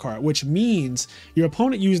you'll draw a card, which means your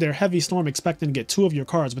opponent used their Heavy Storm expecting to get 2 of your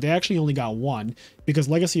cards, but they actually only got 1 because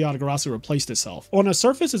Legacy Yada Garasu replaced itself. On the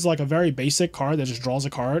surface, it's like a very basic card that just draws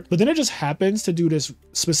a card, but then it just happens to do this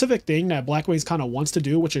specific thing that Blackwings kind of wants to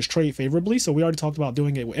do, which is trade favorably. So we already talked about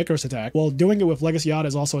doing it with Icarus attack. Well, doing it with Legacy Yada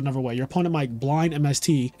is also another way. Your opponent might blind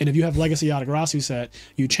MST, and if you have Legacy Yada Garasu set,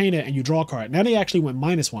 you chain it and you draw a card. Now they actually went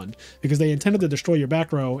 -1 because they intended to destroy your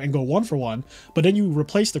back row and go 1 for 1, but then you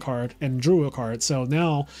replaced the card and drew a card. So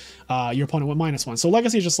now your opponent went -1. So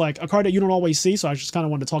Legacy is just like a card that you don't always see. So I just kind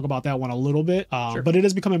of wanted to talk about that one a little bit. But it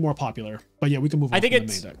is becoming more popular. But yeah, we can move on to the main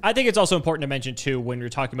deck. I think it's also important to mention too, when you're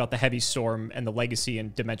talking about the Heavy Storm and the Legacy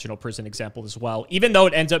and Dimensional Prison example as well, even though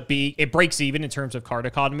it ends up it breaks even in terms of card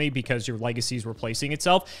economy because your Legacy is replacing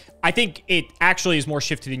itself, I think it actually is more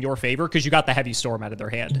shifted in your favor because you got the Heavy Storm out of their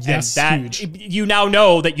hand. Yes, and that, huge. You now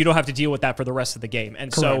know that you don't have to deal with that for the rest of the game.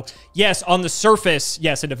 And so, yes, on the surface,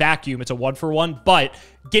 yes, in a vacuum, it's a 1-for-1, but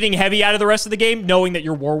getting heavy out of the rest of the game, knowing that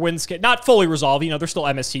your Warwinds can not fully resolve, there's still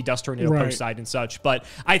MST, Dust Tornado, post side and such, but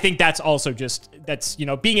I think that's also just,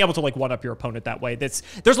 being able to like one-up your opponent that way. There's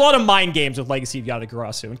a lot of mind games with Legacy of Yada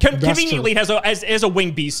Garasu, and conveniently has a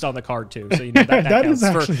Wing Beast on the card too, so that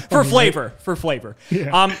counts for flavor.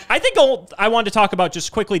 Yeah. I think I wanted to talk about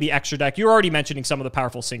just quickly the extra deck. You're already mentioning some of the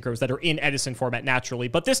powerful synchros that are in Edison format naturally,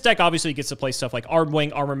 but this deck obviously gets to play stuff like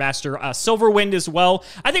Armwing, Armor Master, Silverwind as well.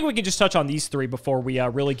 I think we can just touch on these 3 before we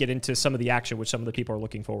really get into some of the action, which some of the people are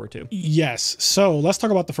looking forward to. Yes. So let's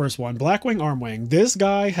talk about the first one, Blackwing, Armwing. This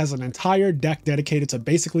guy has an entire deck dedicated to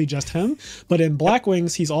basically just him, but in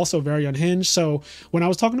Blackwings, he's also very unhinged. So when I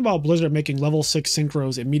was talking about Blizzard making level 6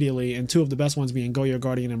 synchros immediately, and 2 of the best ones being Goya,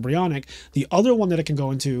 Guardian, and Bryonic, the other one that it can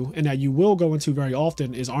go into, and that you will go into very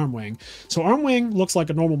often, is Armwing. So Armwing looks like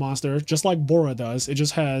a normal monster, just like Bora does. It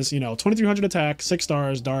just has, 2300 attack, 6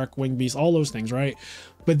 stars, dark, wing beast, all those things, right?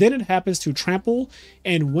 But then it happens to trample,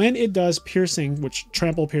 and when it does piercing, which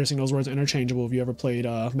trample, piercing, those words are interchangeable if you ever played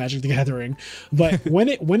Magic the Gathering, but when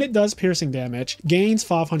it does piercing damage, gains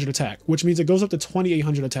 500 attack, which means it goes up to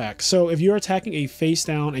 2800 attack. So if you're attacking a face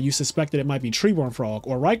down and you suspect that it might be Treeborn Frog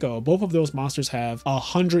or Raikou, both of those monsters have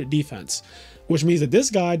 100 defense, which means that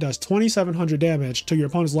this guy does 2700 damage to your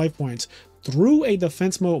opponent's life points through a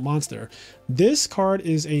defense mode monster. This card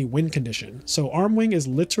is a win condition. So Armwing is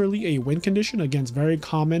literally a win condition against very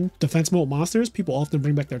common defense mode monsters. People often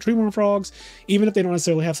bring back their tree worm frogs, even if they don't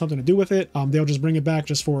necessarily have something to do with it. They'll just bring it back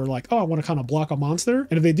just for like, oh, I want to kind of block a monster.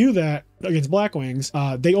 And if they do that against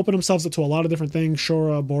Blackwings, they open themselves up to a lot of different things,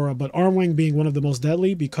 Shura, Bora, but Armwing being one of the most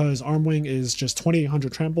deadly because Armwing is just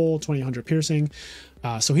 2800 trample, 2800 piercing.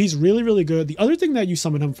 So he's really, really good. The other thing that you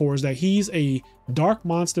summon him for is that he's a dark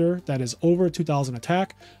monster that is over 2000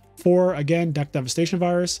 attack for, again, deck devastation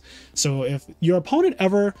virus. So if your opponent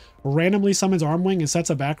ever randomly summons Armwing and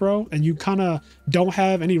sets a back row and you kind of don't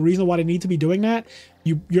have any reason why they need to be doing that,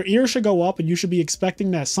 your ears should go up and you should be expecting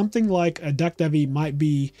that something like a deck devi might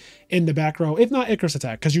be in the back row, if not Icarus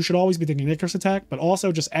attack, because you should always be thinking Icarus attack, but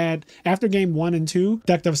also just add, after game 1 and 2,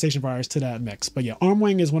 deck devastation virus to that mix. But yeah,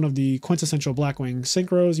 Armwing is one of the quintessential Blackwing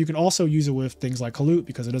synchros. You can also use it with things like Kalut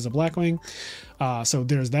because it is a Blackwing. So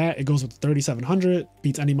there's that. It goes with 3700,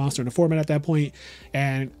 beats any monster in the format at that point,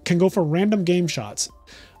 and can go for random game shots.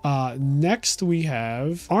 Next we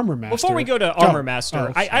have Armor Master. Before we go to Armor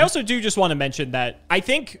Master, I also do just want to mention that I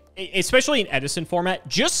think, especially in Edison format,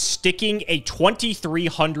 just sticking a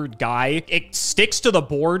 2300 guy, it sticks to the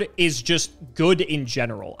board, is just good in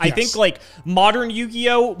general. I think like modern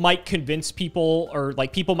Yu-Gi-Oh might convince people, or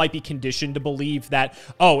like people might be conditioned to believe that,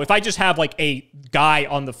 oh, if I just have like a guy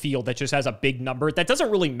on the field that just has a big number, that doesn't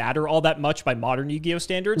really matter all that much by modern Yu-Gi-Oh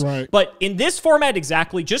standards. Right. But in this format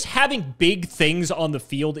exactly, just having big things on the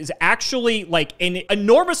field is actually like an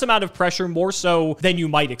enormous amount of pressure, more so than you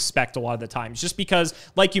might expect a lot of the times, just because,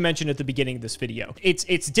 like you mentioned at the beginning of this video,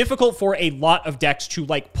 it's difficult for a lot of decks to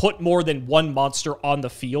like put more than one monster on the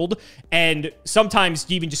field, and sometimes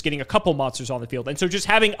even just getting a couple monsters on the field. And so just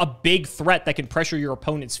having a big threat that can pressure your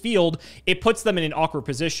opponent's field, it puts them in an awkward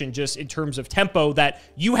position just in terms of tempo, that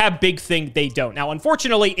you have big thing, they don't. Now,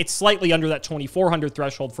 unfortunately, it's slightly under that 2400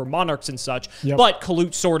 threshold for Monarchs and such, but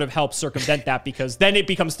Kalut sort of helps circumvent that, because then it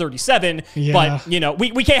becomes 37. But, you know,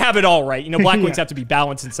 we can't have it all, right? You know, Blackwings have to be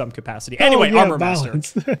balanced in some capacity. Anyway, Armor Master.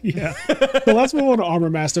 So let's move on to Armor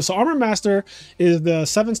Master. So Armor Master is the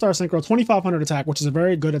 7-star synchro, 2500 attack, which is a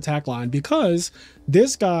very good attack line because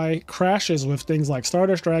this guy crashes with things like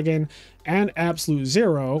Stardust Dragon and Absolute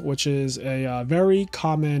Zero, which is a very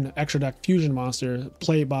common extra deck fusion monster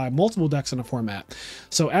played by multiple decks in the format.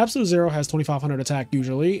 So Absolute Zero has 2500 attack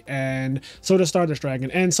usually, and so does Stardust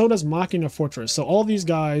Dragon, and so does Machina Fortress. So all these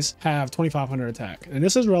guys have 2500 attack, and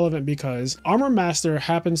this is relevant because Armor Master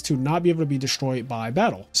happens to not be able to be destroyed by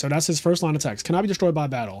battle. So that's his first line of text, cannot be destroyed by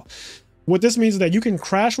battle. What this means is that you can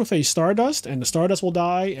crash with a Stardust and the Stardust will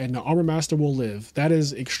die and the Armor Master will live. That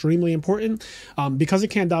is extremely important. Because it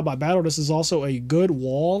can't die by battle, this is also a good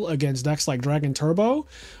wall against decks like Dragon Turbo,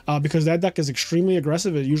 because that deck is extremely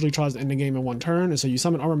aggressive. It usually tries to end the game in one turn, and so you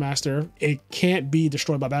summon Armor Master, it can't be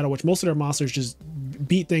destroyed by battle, which most of their monsters just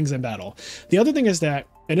beat things in battle. The other thing is that,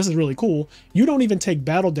 and this is really cool, you don't even take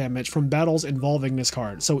battle damage from battles involving this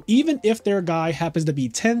card. So even if their guy happens to be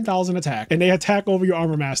 10,000 attack and they attack over your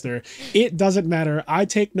Armor Master, it doesn't matter. I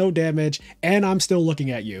take no damage and I'm still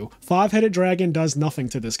looking at you. 5-headed dragon does nothing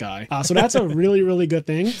to this guy. So that's a really, really good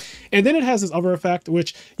thing. And then it has this other effect,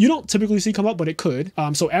 which you don't typically see come up, but it could.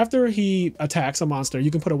 So after he attacks a monster,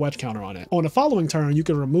 you can put a wedge counter on it. On the following turn, you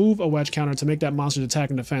can remove a wedge counter to make that monster's attack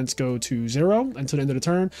and defense go to 0 until the end of the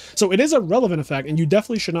turn. So it is a relevant effect, and you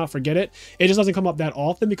definitely should not forget it. It just doesn't come up that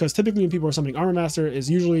often, because typically when people are summoning Armor Master, is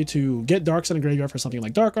usually to get Darks in the graveyard for something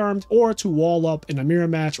like Dark Armed, or to wall up in a mirror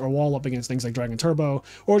match, or wall up against things like Dragon Turbo,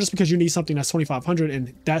 or just because you need something that's 2500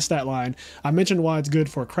 in that stat line. I mentioned why it's good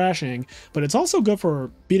for crashing, but it's also good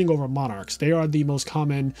for beating over Monarchs. They are the most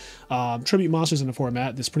common tribute monsters in the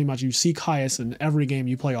format. This pretty much, you see Caius in every game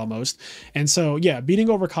you play almost. And so yeah, beating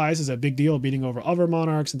over Caius is a big deal. Beating over other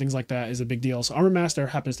Monarchs and things like that is a big deal. So Armor Master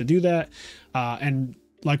happens to do that. And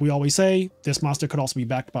like we always say, this monster could also be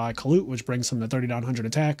backed by Kalut, which brings him to 3900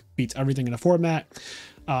 attack, beats everything in the format.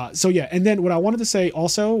 So yeah, and then what I wanted to say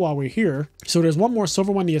also while we're here, so there's one more,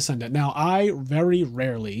 Silver One the Ascendant. Now, I very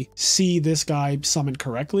rarely see this guy summoned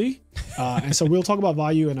correctly. And so we'll talk about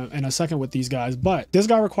value in a second with these guys, but this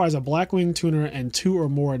guy requires a Blackwing tuner and 2 or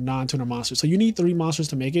more non-tuner monsters. So you need 3 monsters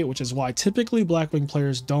to make it, which is why typically Blackwing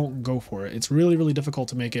players don't go for it. It's really, really difficult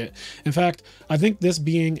to make it. In fact, I think this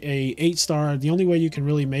being a 8-star, the only way you can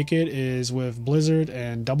really make it is with Blizzard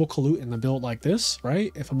and double Kalut in the build like this,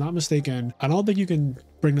 right? If I'm not mistaken, I don't think you can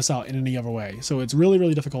bring this out in any other way. So it's really,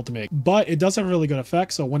 really difficult to make, but it does have a really good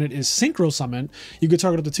effect. So when it is synchro summoned, you can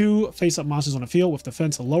target up to 2 face-up monsters on the field with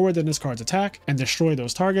defense lower than this card's attack and destroy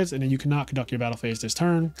those targets, and then you cannot conduct your battle phase this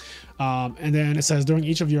turn. And then it says during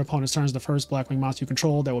each of your opponent's turns, the first Blackwing monster you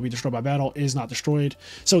control that will be destroyed by battle is not destroyed.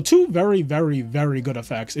 So 2 very, very, very good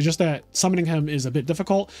effects. It's just that summoning him is a bit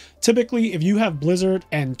difficult. Typically, if you have Blizzard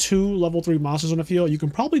and 2 level 3 monsters on the field, you can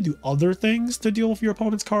probably do other things to deal with your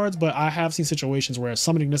opponent's cards, but I have seen situations where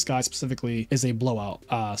summoning this guy specifically is a blowout.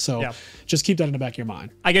 So just keep that in the back of your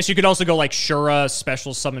mind. I guess you could also go like Shura,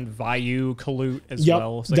 special summon Vayu, Kalute as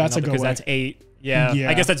well. So that's a good way. Because that's 8. Yeah,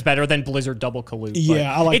 I guess that's better than Blizzard double Kalute.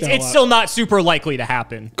 Yeah, I like that a lot. It's still not super likely to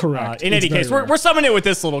happen. Correct. In any case, we're summoning it with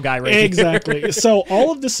this little guy right here. Exactly. So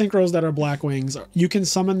all of the synchros that are Blackwings, you can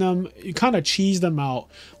summon them, you kind of cheese them out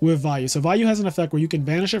with Vayu. So Vayu has an effect where you can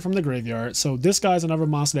banish it from the graveyard. So this guy's another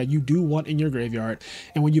monster that you do want in your graveyard.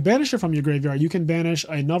 And when you banish it from your graveyard, you can banish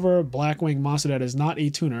another Blackwing monster that is not a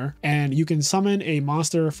tuner. And you can summon a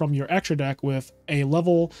monster from your extra deck with a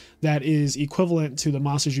level that is equivalent to the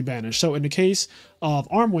monsters you banish. So in the case of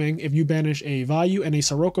Armwing, if you banish a Vayu and a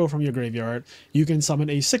Sirocco from your graveyard, you can summon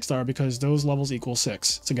a 6-star because those levels equal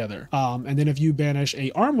 6 together. And then if you banish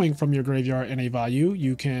a Armwing from your graveyard and a Vayu,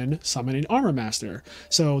 you can summon an Armor Master.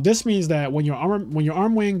 So this means that when your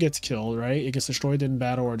Armwing gets killed, right, it gets destroyed in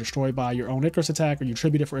battle or destroyed by your own Icarus attack, or you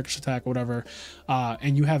tribute it for Icarus attack or whatever,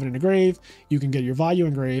 and you have it in the grave, you can get your Vayu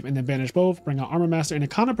in grave and then banish both, bring out Armor Master, and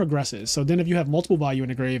it kind of progresses. So then if you have multiple Vayu in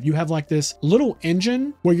the grave, you have like this little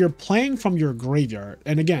engine where you're playing from your graveyard.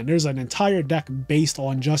 And again, there's an entire deck based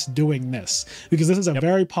on just doing this, because this is a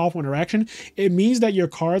very powerful interaction. It means that your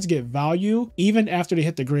cards get value even after they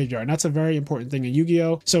hit the graveyard, and that's a very important thing in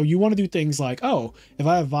Yu-Gi-Oh! So you want to do things like, oh, if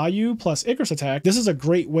I have Vayu plus Icarus attack, this is a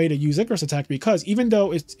great way to use Icarus attack, because even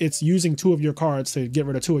though it's using 2 of your cards to get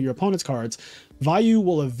rid of 2 of your opponent's cards, Vayu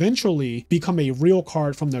will eventually become a real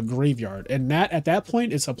card from the graveyard, and that at that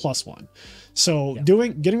point it's a +1. So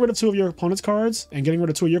getting rid of 2 of your opponent's cards and getting rid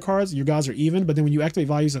of 2 of your cards, you guys are even. But then when you activate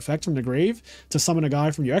Vayu's effect from the grave to summon a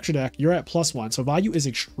guy from your extra deck, you're at +1. So Vayu is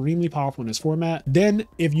extremely powerful in this format. Then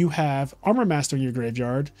if you have Armor Master in your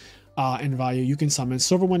graveyard, and Vayu, you can summon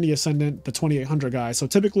Silverwind the Ascendant, the 2800 guy. So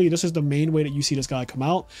typically this is the main way that you see this guy come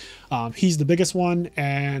out. He's the biggest one,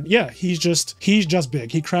 and yeah, he's just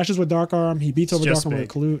big. He crashes with Dark Arm, he beats over Dark Arm with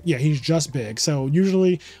Kalute. Yeah, he's just big. So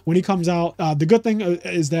usually when he comes out, the good thing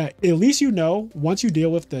is that at least you know, once you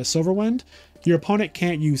deal with the Silverwind, your opponent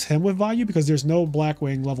can't use him with Vayu because there's no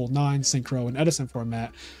Blackwing level 9 synchro in Edison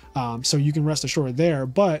format. So you can rest assured there.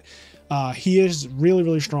 But he is really,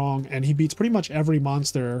 really strong, and he beats pretty much every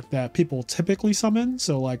monster that people typically summon.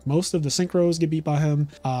 So like most of the synchros get beat by him,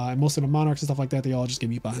 and most of the monarchs and stuff like that, they all just get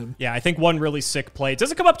beat by him. Yeah, I think one really sick play, it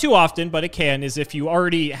doesn't come up too often, but it can, is if you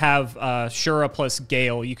already have Shura plus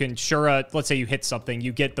Gale, you can Shura, let's say you hit something,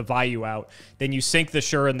 you get the Vayu out, then you sync the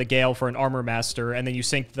Shura and the Gale for an Armor Master, and then you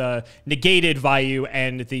sync the negated Vayu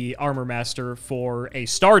and the Armor Master for a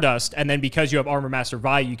Stardust, and then because you have Armor Master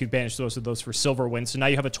Vayu, you can banish those for Silverwind. So now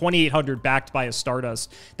you have a 2800 backed by a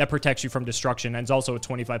Stardust that protects you from destruction, and it's also a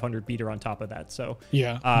 2500 beater on top of that. So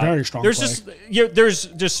yeah, very strong. There's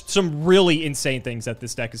just some really insane things that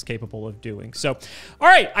this deck is capable of doing. So all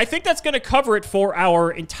right, I think that's going to cover it for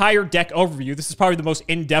our entire deck overview. This is probably the most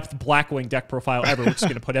in-depth Blackwing deck profile ever, which is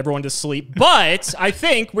going to put everyone to sleep. But I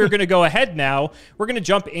think we're going to go ahead now. We're going to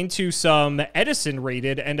jump into some Edison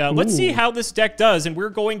rated, and let's see how this deck does. And we're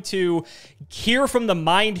going to hear from the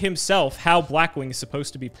mind himself how Blackwing is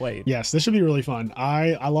supposed to be played. Yes, this should be really fun.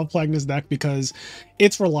 I love playing this deck because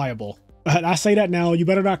it's reliable. I say that now, you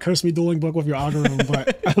better not curse me Dueling Book with your algorithm,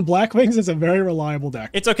 but Blackwings is a very reliable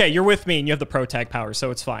deck. It's okay, you're with me and you have the Pro Tag power,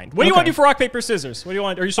 so it's fine. What do you want to do for rock, paper, scissors? What do you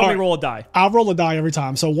want? Or you saw me roll a die? I'll roll a die every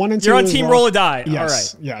time. So 1 and 2. You're on team roll a die.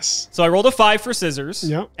 Yes, all right. Yes. So I rolled a 5 for scissors.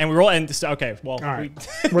 Yep. And we roll, and okay, well, all right.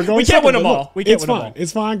 We're going we can't win them all. We can't win them all.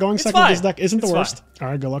 It's fine. Going second with this deck isn't the worst. All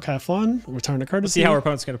right, good luck, have fun. Return to courtesy. Let's see how our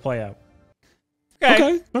opponent's going to play out.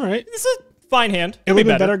 Okay. All right. This is a fine hand. It would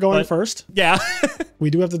be better going first. Yeah. We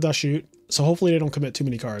do have the dust shoot, so hopefully they don't commit too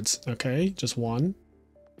many cards. Okay, just 1.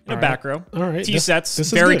 In a back row. All right. T-sets,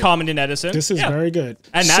 very common in Edison. This is very good.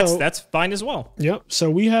 And that's fine as well. Yep. So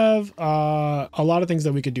we have a lot of things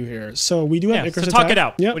that we could do here. So we do have Icarus so attack. talk it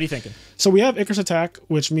out. Yep. What are you thinking? So we have Icarus attack,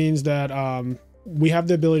 which means that we have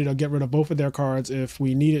the ability to get rid of both of their cards if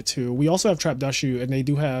we needed to. We also have Trap Dust Shoot, and they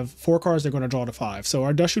do have 4 cards they're going to draw to 5. So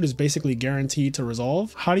our Dust Shoot is basically guaranteed to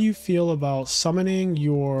resolve. How do you feel about summoning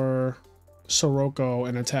your Sirocco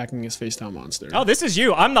and attacking his face down monster. Oh, this is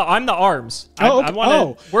you. I'm the arms. Oh,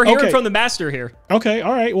 okay. We're hearing from the master here. Okay,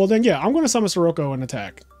 all right. Well then, yeah, I'm going to summon Sirocco and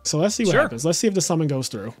attack. So let's see what happens. Let's see if the summon goes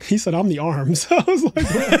through. He said, I'm the arms. I was like,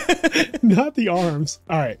 what? Not the arms.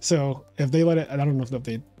 All right. So if they let it, I don't know if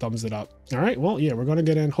they thumbs it up. All right. Well, yeah, we're going to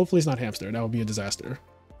get in. Hopefully it's not hamster. That would be a disaster.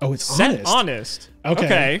 Oh, it's set honest. Honest.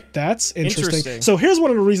 Okay. That's interesting. So here's one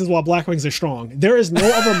of the reasons why Blackwings are strong. There is no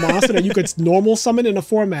other monster that you could normal summon in a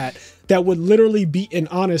format that would literally beat an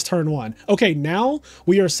honest turn 1. Okay, now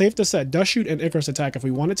we are safe to set Dust Shoot and Icarus attack if we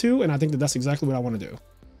wanted to, and I think that's exactly what I want to do.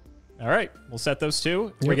 All right, we'll set those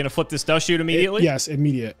two. We're going to flip this Dust Shoot immediately? Yes,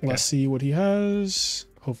 immediate. Okay. Let's see what he has.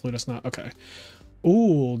 Hopefully that's not... Okay.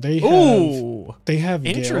 Ooh, they have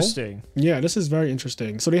interesting. Gale. Yeah, this is very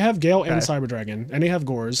interesting. So they have Gale and Cyber Dragon, and they have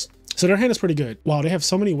Gores. So their hand is pretty good. Wow, they have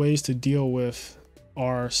so many ways to deal with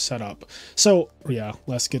our setup. So yeah,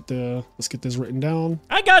 let's get this written down.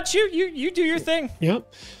 I got you. You do your thing.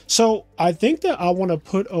 Yep. So I think that I want to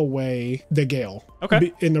put away the Gale.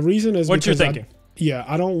 Okay. And the reason is what you're thinking.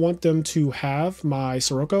 I don't want them to have my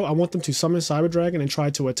Sirocco. I want them to summon Cyber Dragon and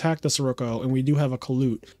try to attack the Sirocco, and we do have a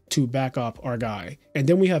Kalute to back up our guy. And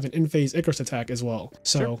then we have an in-phase Icarus attack as well.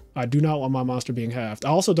 So I do not want my monster being halved. I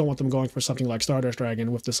also don't want them going for something like Stardust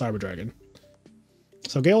Dragon with the Cyber Dragon.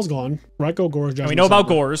 So Gale's gone. Raikou, Gores, we know about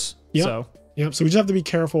Gores. Yep. So. Yep, so we just have to be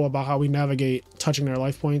careful about how we navigate touching their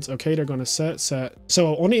life points. Okay, they're going to set.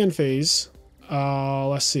 So on the end phase...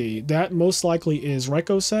 let's see. That most likely is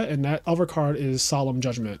Raikou set, and that other card is Solemn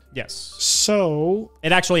Judgment. Yes. So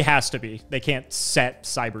it actually has to be. They can't set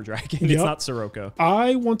Cyber Dragon. It's not Sirocco.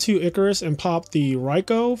 I want to Icarus and pop the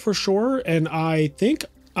Raikou for sure, and I think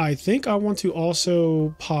I want to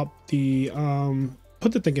also pop the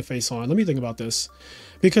put the thinking face on. Let me think about this,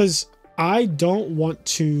 because I don't want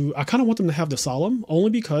to. I kind of want them to have the Solemn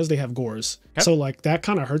only because they have Gores. Okay. So like that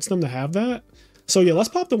kind of hurts them to have that. So yeah, let's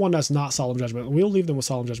pop the one that's not Solemn Judgment. We'll leave them with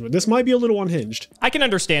Solemn Judgment. This might be a little unhinged. I can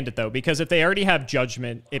understand it though, because if they already have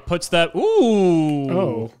Judgment, it puts the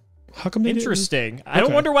Oh, how come they interesting? Didn't? I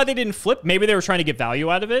don't wonder why they didn't flip. Maybe they were trying to get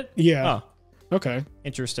value out of it. Yeah. Oh. Okay.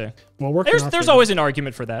 Interesting. Well, there's always an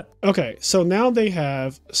argument for that. Okay, so now they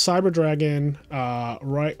have Cyber Dragon.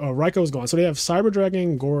 Raikou's gone, so they have Cyber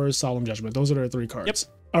Dragon, Gores, Solemn Judgment. Those are their 3 cards. Yep.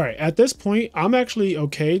 All right, at this point, I'm actually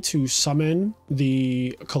okay to summon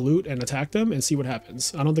the Kalute and attack them and see what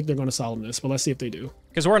happens. I don't think they're going to Solemn this, but let's see if they do.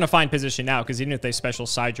 Because we're in a fine position now, because even if they special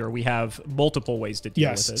Sidejar, we have multiple ways to deal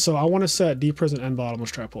with it. Yes, so I want to set Deep Prison and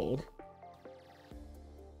Bottomless Trap Hold.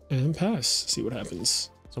 And pass. See what happens.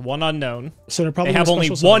 So one unknown. So they're probably they have only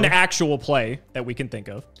one actual play that we can think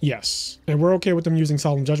of. Yes, and we're okay with them using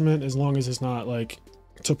Solemn Judgment as long as it's not like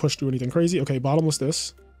to push through anything crazy. Okay, Bottomless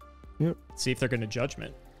this. Yep. Let's see if they're going to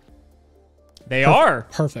Judgment. They are.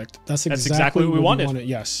 Perfect. That's exactly what we wanted.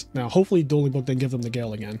 Yes. Now, hopefully Dueling Book didn't give them the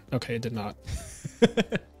Gale again. Okay, it did not.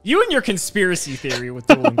 You and your conspiracy theory with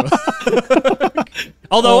Dueling Book.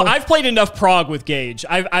 Although I've played enough Prog with Gage.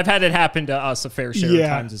 I've had it happen to us a fair share of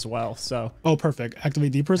times as well. So. Oh, perfect.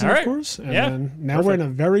 Activate Deep Prison, of course. And then now we're in a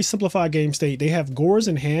very simplified game state. They have Gores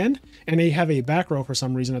in hand, and they have a back row for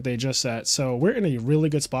some reason that they just set. So we're in a really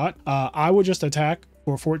good spot. I would just attack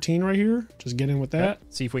for 14 right here. Just get in with that.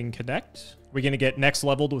 See if we can connect. We're going to get next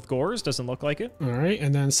leveled with Gores. Doesn't look like it. All right.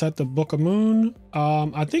 And then set the Book of Moon.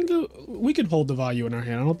 I think we could hold the value in our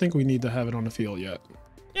hand. I don't think we need to have it on the field yet.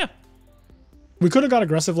 Yeah. We could have got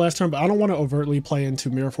aggressive last turn, but I don't want to overtly play into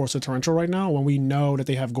Mirror Force or Torrential right now when we know that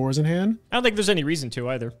they have Gores in hand. I don't think there's any reason to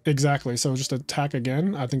either. Exactly. So just attack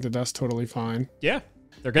again. I think that's totally fine. Yeah.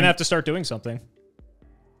 They're going to have to start doing something.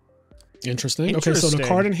 Interesting. Okay, so the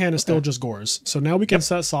card in hand is still just Gores. So now we can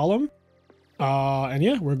set Solemn. And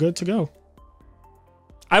yeah, we're good to go.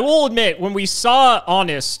 I will admit, when we saw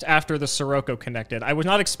Honest after the Sirocco connected, I was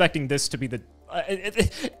not expecting this to be the...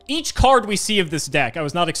 each card we see of this deck, I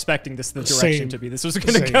was not expecting this the direction to be. This was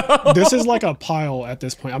going to go. This is like a pile at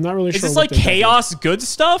this point. I'm not really sure. Is this like chaos good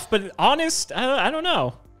stuff? But Honest, I don't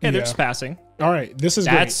know. Yeah, they're just passing. All right, this is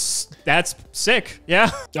great. That's sick.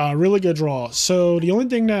 Yeah. Really good draw. So the only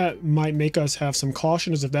thing that might make us have some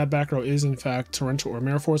caution is if that back row is in fact Torrential or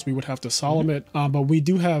Mirror Force, we would have to Solemn it. But we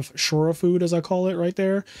do have Shura Food, as I call it, right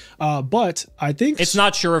there. But I think it's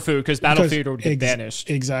not Shura Food because Battlefield would get banished.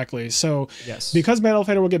 Exactly. So because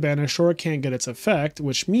Battlefield will get banished, Shura can't get its effect,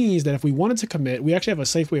 which means that if we wanted to commit, we actually have a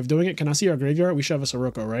safe way of doing it. Can I see our graveyard? We should have a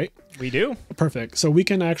Sirocco, right? We do. Perfect. So we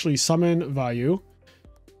can actually summon value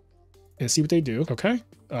and see what they do. Okay.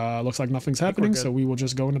 Looks like nothing's happening, so we will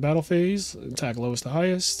just go into battle phase, attack lowest to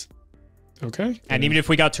highest. Okay. And even if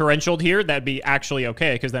we got torrentialed here, that'd be actually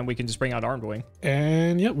okay, because then we can just bring out Armed Wing.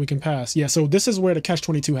 And yeah, we can pass. Yeah, so this is where the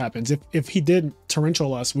catch-22 happens. If he did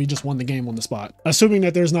torrential us, we just won the game on the spot, assuming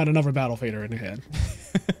that there's not another battle fader in the head.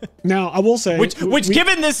 Now, I will say, which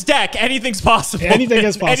given this deck, anything's possible. Anything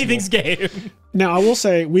is possible. Anything's game. Now, I will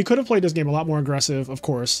say we could have played this game a lot more aggressive, of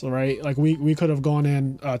course, right? Like we could have gone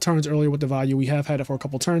in turns earlier with the value. We have had it for a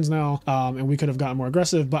couple turns now, and we could have gotten more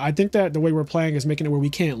aggressive. But I think that the way we're playing is making it where we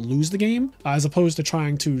can't lose the game, as opposed to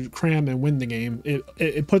trying to cram and win the game.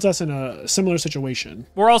 It puts us in a similar situation.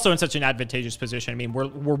 We're also in such an advantageous position. I mean,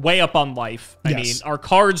 we're way up on life. I mean, our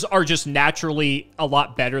cards are just naturally a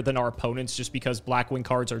lot better than our opponents, just because Blackwing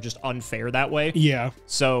cards are just unfair that way. Yeah.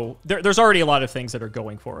 So there's already a lot of things that are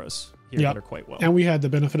going for us here that are quite well. And we had the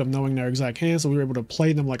benefit of knowing their exact hands, so we were able to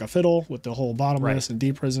play them like a fiddle with the whole bottomless and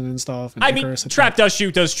deep prison and stuff. And I mean, Trap Dust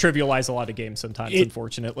Shoot does trivialize a lot of games sometimes,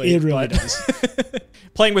 unfortunately. It really does.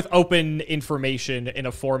 Playing with open information in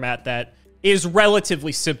a format that is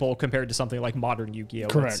relatively simple compared to something like modern Yu-Gi-Oh!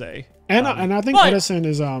 Let's say. And I think Edison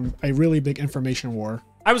is a really big information war.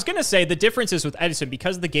 I was going to say the difference is with Edison,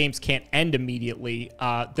 because the games can't end immediately,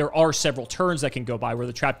 there are several turns that can go by where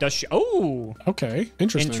the Trap Dust Shoot. Oh! Okay,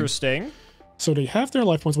 interesting. So they have their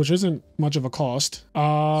life points, which isn't much of a cost.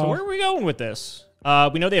 So where are we going with this?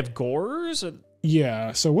 We know they have Gores.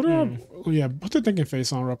 Yeah, so what are put the thinking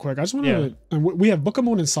face on real quick. I just want to, we have Book of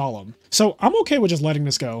Moon and Solemn. So I'm okay with just letting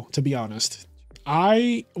this go, to be honest.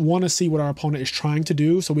 I want to see what our opponent is trying to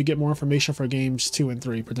do, so we get more information for games 2 and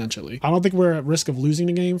 3 potentially. I don't think we're at risk of losing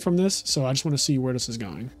the game from this, so I just want to see where this is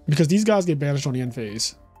going, because these guys get banished on the end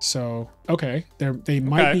phase. So okay, they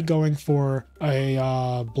might be going for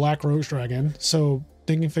a Black Rose Dragon. So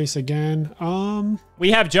thinking face again. We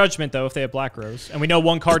have Judgment though if they have Black Rose, and we know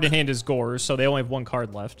one card in hand is Gores, so they only have one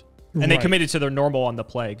card left. And they committed to their normal on the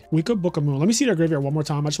Plague. We could Book a Moon. Let me see their graveyard one more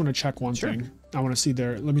time. I just want to check one thing. I want to see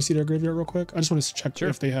let me see their graveyard real quick. I just want to check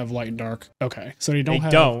if they have Light and Dark. Okay, so they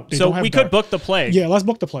don't. So we could book the Plague. Yeah, let's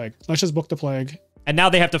book the Plague. Let's just book the Plague. And now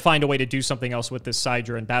they have to find a way to do something else with this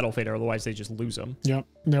Sidra and Battle Fader, otherwise they just lose them. Yep,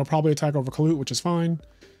 and they'll probably attack over Kalut, which is fine.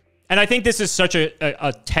 And I think this is such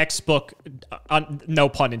a textbook, no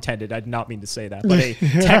pun intended, I did not mean to say that, but a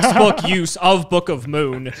textbook use of Book of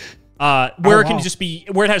Moon, where it can just be,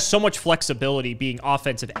 where it has so much flexibility being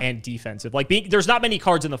offensive and defensive. Like, there's not many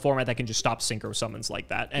cards in the format that can just stop synchro summons like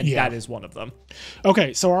that, and that is one of them.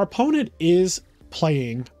 Okay, so our opponent is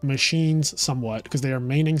playing machines somewhat, because they are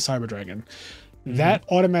maining Cyber Dragon. That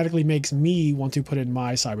automatically makes me want to put in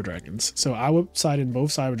my Cyber Dragons. So I would side in both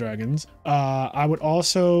Cyber Dragons. I would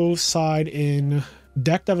also side in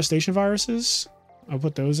Deck Devastation Viruses. I'll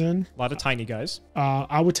put those in. A lot of tiny guys.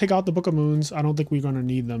 I would take out the Book of Moons. I don't think we're going to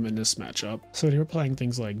need them in this matchup. So they were playing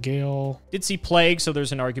things like Gale. Did see Plague, so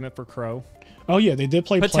there's an argument for Crow. Oh yeah, they did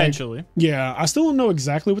play potentially. Plague. Yeah, I still don't know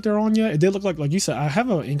exactly what they're on yet. It did look like you said, I have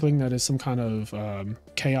an inkling that it's some kind of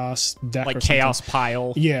chaos deck, like or chaos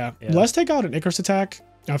pile. Yeah. Let's take out an Icarus attack.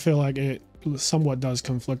 I feel like it somewhat does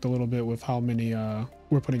conflict a little bit with how many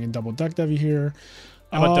we're putting in double deck Devi here.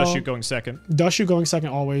 How about Dust Shoot going second? Dust Shoot going second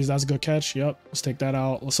always. That's a good catch. Yep. Let's take that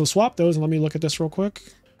out. So swap those and let me look at this real quick.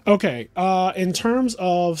 Okay. In terms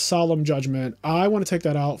of Solemn Judgment, I want to take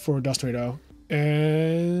that out for Dust Tornado.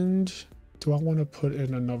 And do I want to put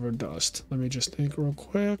in another Dust? Let me just think real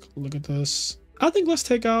quick. Look at this. I think let's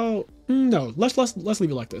take out. No, let's leave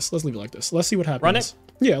it like this. Let's leave it like this. Let's see what happens. Run it?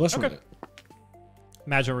 Yeah, let's run it.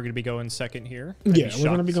 Imagine we're going to be going second here. Yeah, we're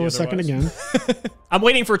going to be going second again. I'm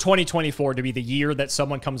waiting for 2024 to be the year that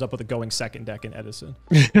someone comes up with a going second deck in Edison.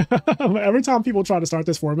 Every time people try to start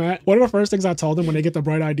this format, one of the first things I tell them when they get the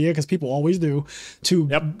bright idea, because people always do, to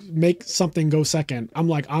make something go second, I'm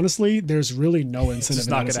like, honestly, there's really no incentive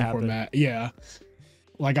in Edison format. Yeah.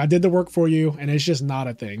 Like, I did the work for you, and it's just not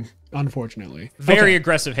a thing, unfortunately. Very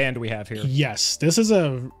aggressive hand we have here. Yes, this is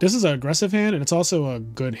an aggressive hand, and it's also a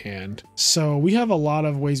good hand. So we have a lot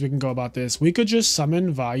of ways we can go about this. We could just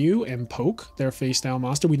summon Vayu and poke their face down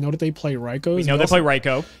monster. We know that they play Raikos. We know they play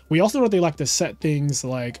Raiko. We also know that they like to set things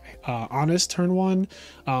like Honest turn 1.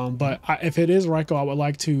 But if it is Raiko, I would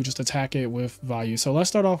like to just attack it with Vayu. So let's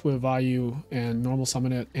start off with Vayu and normal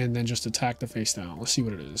summon it, and then just attack the face down. Let's see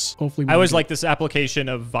what it is. Hopefully, I always like this application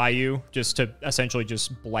of Vayu just to essentially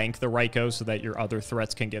just blank the Raiko so that your other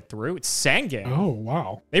threats can get through. It's Sangan. Oh,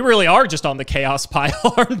 wow. They really are just on the chaos pile,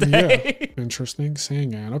 aren't they? Yeah. Interesting.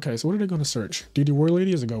 Sangan. Okay, so what are they going to search? DD War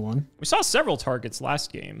Lady is a good one. We saw several targets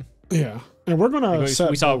last game. Yeah. And we're going to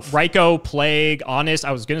we saw Raiko, Plague, Honest.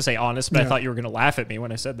 I was going to say Honest, but I thought you were going to laugh at me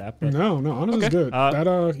when I said that. But. No, Honest is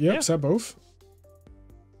good. Set both.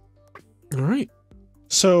 All right.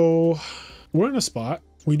 So we're in a spot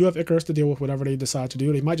We do have Icarus to deal with whatever they decide to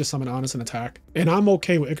do. They might just summon Honest and attack. And I'm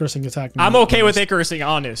okay with Icarusing attack. I'm okay with Icarusing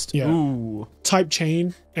Honest. Yeah. Ooh. Type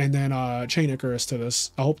Chain and then Chain Icarus to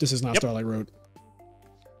this. I hope this is not Starlight Road.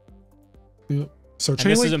 Yep. So Chain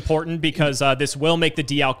this is important because this will make the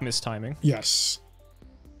De-Alchemist timing. Yes.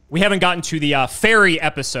 We haven't gotten to the fairy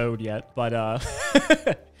episode yet, but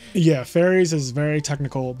yeah, fairies is very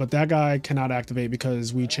technical, but that guy cannot activate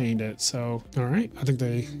because we chained it. So, all right. I think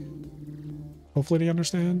they, hopefully they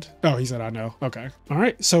understand. Oh, he said, I know. Okay. All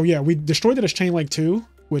right. So yeah, we destroyed it as Chain Link 2,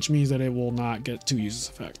 which means that it will not get 2 uses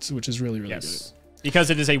effects, which is really, really good. Because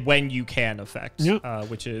it is a when you can effect,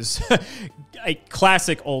 which is a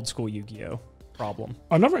classic old school Yu-Gi-Oh! Problem.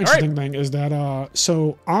 Another interesting thing is that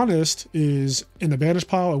so Honest is in the banish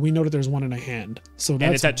pile, and we know that there's one in a hand. So that's,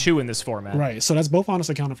 and it's at 2 in this format. Right. So that's both Honest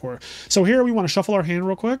accounted for. So here we want to shuffle our hand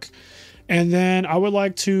real quick. And then I would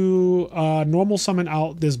like to normal summon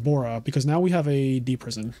out this Bora because now we have a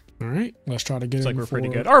D-Prison. All right, let's try to get it. Looks like we're pretty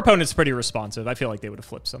good. Our opponent's pretty responsive. I feel like they would have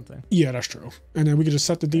flipped something. Yeah, that's true. And then we could just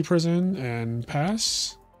set the D-Prison and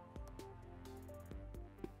pass.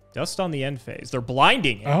 Just on the end phase. They're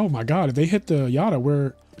blinding it. Oh my god, if they hit the Yada,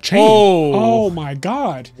 we're chained. Oh my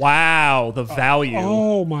god. Wow, the value.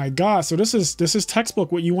 Oh my god. So this is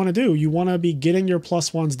textbook what you want to do. You want to be getting your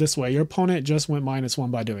 +1s this way. Your opponent just went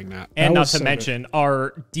 -1 by doing that. And not to mention,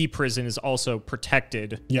 our D-Prison is also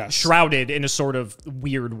protected. Yes. Shrouded in a sort of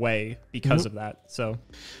weird way because of that. So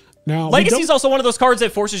now Legacy is also one of those cards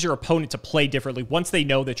that forces your opponent to play differently once they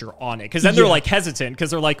know that you're on it. Because then they're like hesitant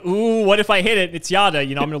because they're like, ooh, what if I hit it? It's Yada.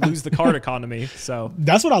 You know, I'm going to lose the card economy. So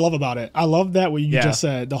that's what I love about it. I love that what you just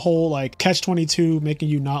said. The whole like catch-22 making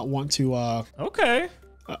you not want to. Okay.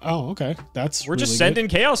 Oh, okay. That's we're just sending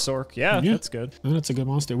Chaos Orc. Yeah, that's good. And that's a good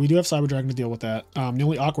monster. We do have Cyber Dragon to deal with that. The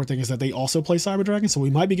only awkward thing is that they also play Cyber Dragon, so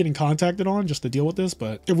we might be getting contacted on just to deal with this.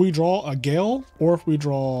 But if we draw a Gale or if we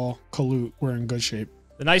draw Kalut, we're in good shape.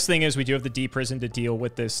 The nice thing is we do have the D-Prison to deal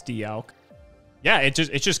with this D-Alch. Yeah, it's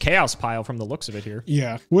just Chaos Pile from the looks of it here.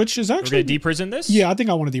 Yeah, which is actually... We're going to D-Prison this? Yeah, I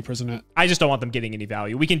think I want to D-Prison it. I just don't want them getting any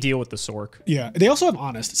value. We can deal with the Sork. Yeah, they also have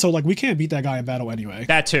Honest, so like we can't beat that guy in battle anyway.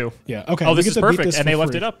 That too. Yeah, okay. Oh, this is perfect, and they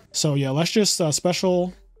left it up. So yeah, let's just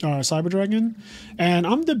special Cyber Dragon. And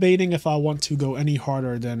I'm debating if I want to go any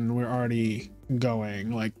harder than we're already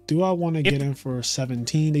going. Like, do I want to get in for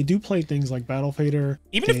 17? They do play things like Battle Fader.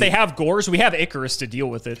 Even if they have Gores, we have Icarus to deal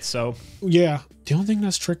with it, so... Yeah. The only thing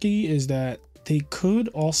that's tricky is that they could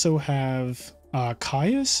also have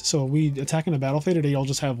Caius. So if we attack in the Battle Fader, they all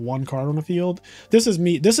just have 1 card on the field. This is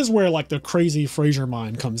me. This is where like the crazy Fraser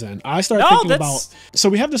mind comes in. I start thinking about... So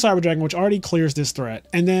we have the Cyber Dragon, which already clears this threat.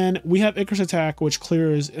 And then we have Icarus attack, which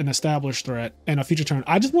clears an established threat and a future turn.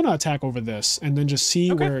 I just want to attack over this and then just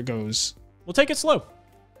see where it goes. We'll take it slow.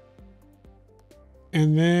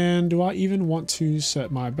 And then do I even want to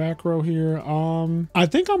set my back row here? I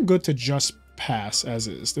think I'm good to just pass as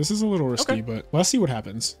is. This is a little risky, but let's see what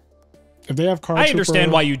happens. If they have card I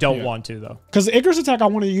understand why you don't want to, though. Because the Icarus attack, I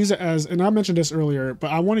want to use it as, and I mentioned this earlier, but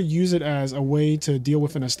I want to use it as a way to deal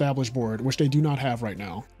with an established board, which they do not have right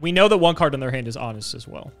now. We know that 1 card on their hand is Honest as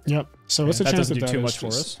well. Yep. So it's a chance that doesn't do too much for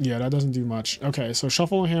us. Yeah, that doesn't do much. Okay, so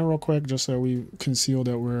shuffle a hand real quick, just so we conceal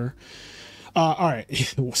that we're... all right,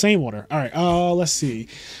 same order. All right, let's see.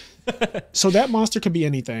 So that monster could be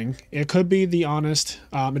anything. It could be the Honest.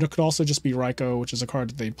 It could also just be Raikou, which is a card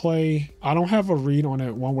that they play. I don't have a read on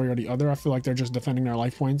it one way or the other. I feel like they're just defending their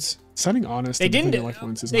life points. Setting Honest and defending their life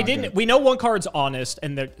points is not good. We know 1 card's Honest,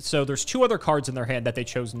 and so there's 2 other cards in their hand that they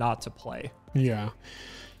chose not to play. Yeah.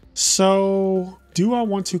 So do I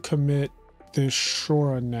want to commit this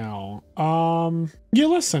Shura now? Yeah,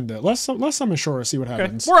 let's send it. Let's summon Shura, see what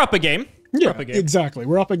happens. We're up a game. Yeah, exactly.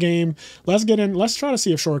 We're up a game. Let's get in. Let's try to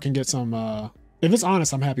see if Shore can get some. If it's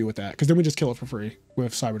Honest, I'm happy with that because then we just kill it for free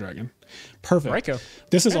with Cyber Dragon. Perfect. Raikou.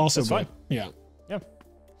 This is also good. Fine. Yeah. Yeah.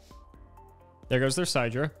 There goes their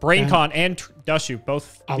Sidra. BrainCon and Dushu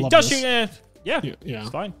both. I love Dushu, this. yeah. It's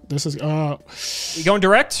fine. This is. We going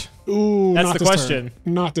direct? Ooh, that's the question.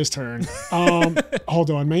 Turn. Not this turn.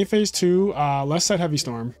 Hold on. Main phase 2. Let's set Heavy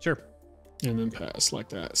Storm. Sure. And then pass like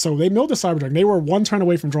that. So they milled the Cyber Dragon. They were 1 turn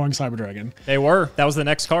away from drawing Cyber Dragon. They were. That was the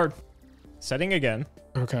next card. Setting again.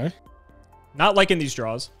 Okay. Not like in these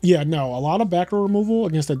draws. Yeah, no. A lot of back row removal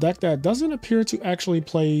against a deck that doesn't appear to actually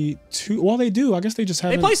play too... Well, they do. I guess they just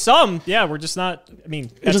haven't... They play some. Yeah, we're just not... I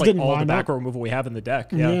mean, that's just like all the back row removal we have in the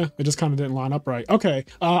deck. Yeah, it just kind of didn't line up right. Okay.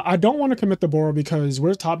 I don't want to commit the Bora because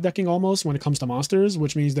we're top decking almost when it comes to monsters,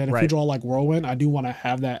 which means that if we draw like Whirlwind, I do want to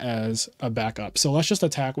have that as a backup. So let's just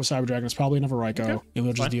attack with Cyber Dragon. It's probably another Raikou, and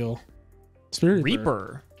we'll just deal. Spirit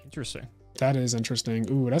Reaper. Interesting. That is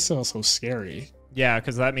interesting. Ooh, that's also scary. Yeah,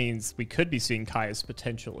 because that means we could be seeing Caius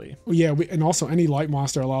potentially. Yeah, and also any light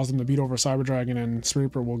monster allows them to beat over Cyber Dragon, and Spirit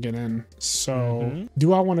Reaper will get in. So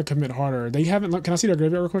do I want to commit harder? They haven't. Can I see their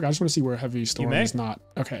graveyard real quick? I just want to see where Heavy Storm is not.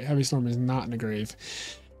 Okay, Heavy Storm is not in the grave.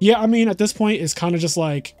 Yeah, I mean, at this point, it's kind of just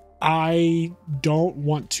like, I don't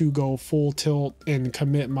want to go full tilt and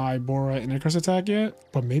commit my Bora and Icarus attack yet,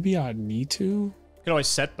 but maybe I need to. You could always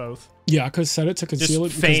set both. Yeah, I could set it to conceal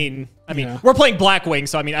just it. Feign. I mean, we're playing Blackwing,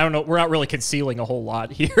 so I mean, I don't know. We're not really concealing a whole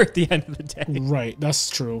lot here at the end of the day. Right, that's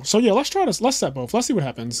true. So yeah, let's try this. Let's set both. Let's see what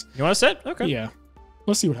happens. You want to set? Okay. Yeah,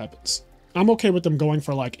 let's see what happens. I'm okay with them going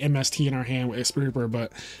for like MST in our hand with Spirit Reaper,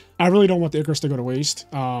 but I really don't want the Icarus to go to waste.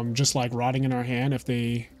 Just like rotting in our hand if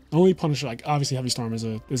they only punish, like obviously Heavy Storm is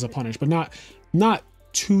a punish, but not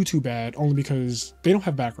too bad, only because they don't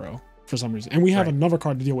have back row for some reason, and we have another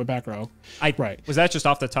card to deal with back row. Was that just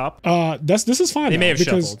off the top? This is fine. They may have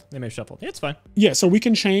shuffled. They may have shuffled. Yeah, it's fine. Yeah, so we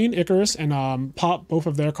can chain Icarus and pop both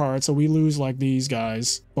of their cards, so we lose like these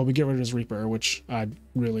guys, but we get rid of this Reaper, which I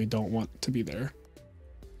really don't want to be there.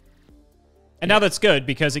 And now that's good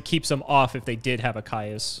because it keeps them off if they did have a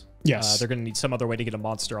Caius. Yes. They're going to need some other way to get a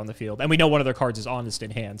monster on the field. And we know one of their cards is Honest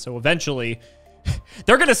in hand. So eventually,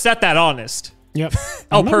 they're going to set that Honest. Yep.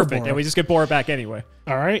 Oh, perfect. And we just get Bora back anyway.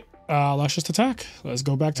 All right. Let's just attack. Let's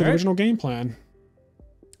go back to the original game plan.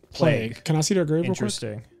 Plague. Can I see their grave real quick?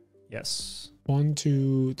 Interesting. Yes. 1,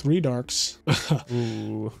 2, 3 darks.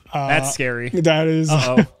 Ooh. That's scary. That is...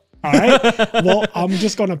 Uh-oh. All right. Well, I'm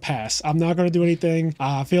just going to pass. I'm not going to do anything.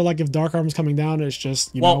 I feel like if Dark Arm's coming down, it's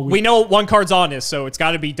just, you know. We know one card's Honest, so it's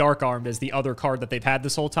got to be Dark Armed as the other card that they've had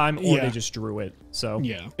this whole time, or they just drew it. So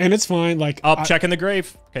yeah. And it's fine. Like, checking the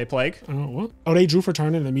grave. Okay, Plague. Oh, what? Oh, they drew for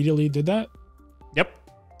turn and immediately did that? Yep.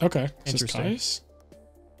 Okay. Interesting.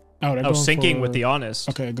 Oh, they're syncing with the Honest.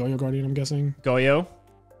 Okay, Goyo Guardian, I'm guessing. Goyo.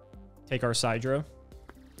 Take our Sidra.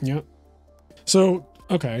 Yep. So,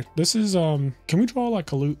 okay. This is, can we draw like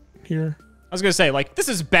Kalut here? I was gonna say, like, this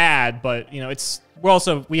is bad, but you know,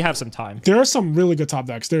 we have some time. There are some really good top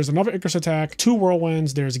decks. There's another Icarus attack, 2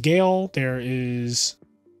 Whirlwinds, there's Gale, there is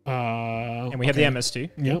and we have the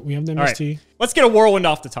MST. Yeah, we have the MST. Right. Let's get a Whirlwind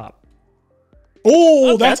off the top.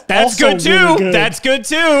 Oh, that's good too. Really good. That's good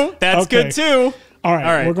too. That's good too. All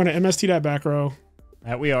right. We're gonna MST that back row.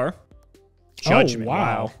 That we are. Judgment.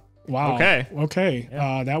 Oh, wow. Okay.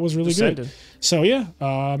 Yeah. That was really good. So yeah,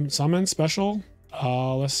 summon special.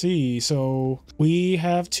 Let's see. So we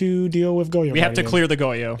have to deal with Goyo. We have to clear the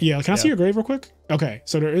Goyo. Yeah. Can I see your grave real quick? Okay.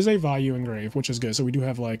 So there is a value in grave, which is good. So we do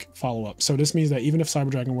have like follow up. So this means that even if Cyber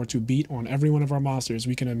Dragon were to beat on every one of our monsters,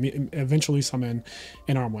 we can eventually summon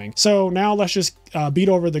an Armwing. So now let's just beat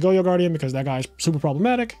over the Goyo Guardian because that guy's super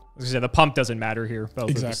problematic. I was gonna say, the pump doesn't matter here.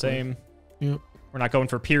 Both are the same. Yep. We're not going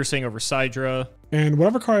for piercing over Sidra. And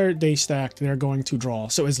whatever card they stacked, they're going to draw.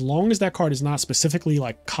 So as long as that card is not specifically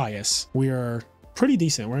like Caius, we are pretty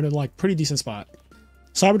decent. We're in a like pretty decent spot.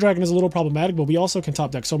 Cyber Dragon is a little problematic, but we also can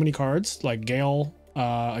top deck so many cards like Gale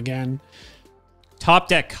again. Top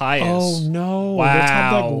deck Caius. Oh no! Wow, the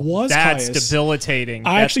top deck was that's Caius. Debilitating.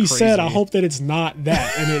 I actually crazy. said I hope that it's not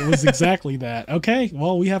that, and it was exactly that. Okay,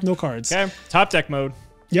 well we have no cards. Okay, top deck mode.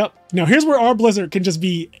 Yep. Now here's where our Blizzard can just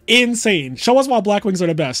be insane. Show us why Blackwings are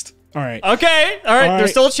the best. All right. Okay. All right.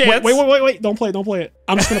 There's still a chance. Wait. Don't play it.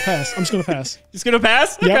 I'm just gonna pass. Just gonna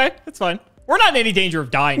pass? Yep. Okay, that's fine. We're not in any danger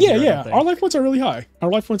of dying. Yeah, yeah. Our life points are really high.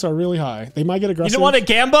 They might get aggressive. You don't want to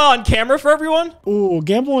gamble on camera for everyone? Ooh,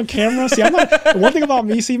 gamble on camera? See, I'm not. One thing about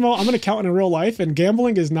me, Simo, I'm an accountant in real life, and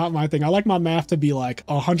gambling is not my thing. I like my math to be like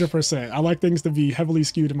 100%. I like things to be heavily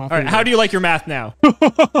skewed in my favor. All right, how do you like your math now?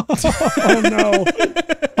 Oh, no.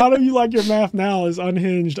 How do you like your math now is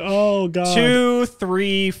unhinged. Oh, God. 2,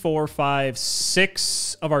 3, 4, 5,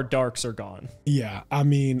 6 of our darks are gone. Yeah, I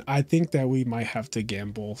mean, I think that we might have to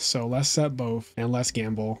gamble. So let's set both and let's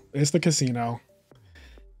gamble. It's the casino.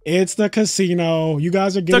 It's the casino. You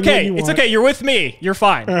guys are getting what you want. It's okay. You're with me. You're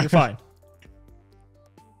fine. You're fine.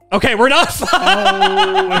 Okay, we're not fine.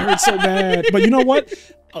 Oh, it hurts so bad. But you know what?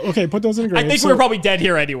 Okay, put those in the grave. I think we were probably dead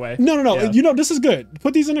here anyway. No. Yeah. You know, this is good.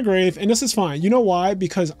 Put these in the grave, and this is fine. You know why?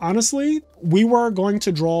 Because honestly, we were going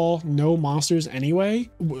to draw no monsters anyway.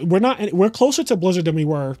 We're closer to Blizzard than we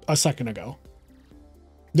were a second ago.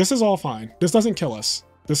 This is all fine. This doesn't kill us.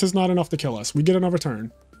 This is not enough to kill us. We get another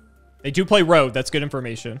turn. They do play Road. That's good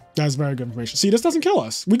information. That's very good information. See, this doesn't kill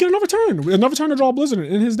us. We get another turn. Another turn to draw Blizzard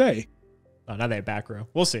in his day. Oh, now they have back row.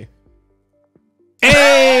 We'll see.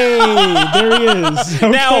 Hey, there he is.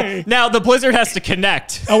 Okay. Now the Blizzard has to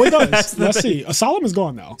connect. Oh, it does. Let's see. Solemn is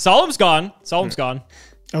gone now. Solemn's gone. Solemn's gone.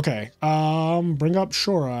 Okay. Bring up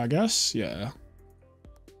Shura, I guess. Yeah.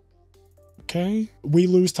 Okay. We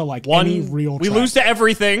lose to like One, any real we trap. lose to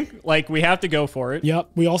everything. Like, we have to go for it. Yep.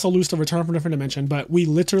 We also lose to Return from a Different Dimension, but we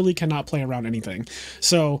literally cannot play around anything.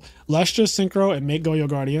 So let's just synchro and make Go Yo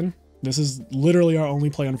Guardian. This is literally our only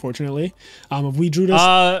play, unfortunately. If we drew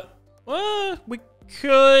this... we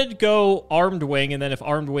could go Armed Wing, and then if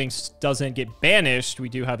Armed Wing doesn't get banished, we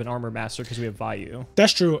do have an Armor Master because we have Vayu.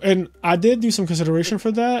 That's true. And I did do some consideration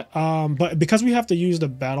for that. But because we have to use the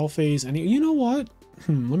battle phase, and you know what?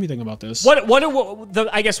 Let me think about this.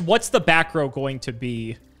 I guess, what's the back row going to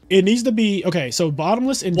be? It needs to be... Okay, so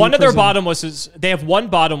Bottomless and One of their Bottomlesses... They have one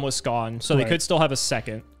Bottomless gone, so they could still have a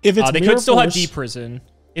second. If it's they could still have D-Prison.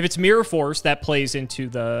 If it's Mirror Force, that plays into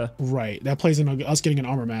the... Right, that plays into us getting an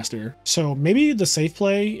Armor Master. So maybe the safe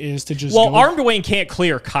play is to just Armed Wing can't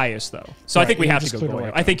clear Caius, though. So I think we have to go Goyo.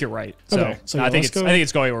 Right, I think you're right. Okay, so I think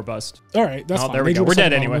it's Goyo or bust. All right, that's fine. There we go. We're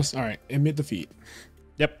dead anyway. All right, admit defeat.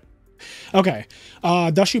 Yep. Okay,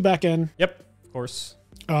 Dust you back in. Yep, of course.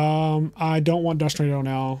 I don't want Dust Tornado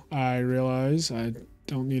now. I realize I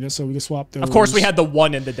don't need it, so we can swap those. Of course, we had the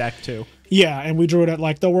one in the deck, too. Yeah, and we drew it at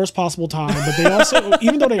like the worst possible time, but they also,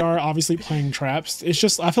 even though they are obviously playing traps, it's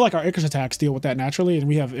just, I feel like our Icarus attacks deal with that naturally, and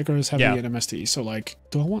we have Icarus heavy in MST, so like,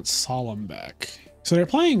 do I want Solemn back? So they're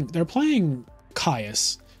playing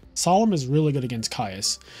Caius. Solemn is really good against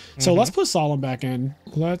Caius. So let's put Solemn back in.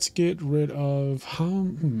 Let's get rid of,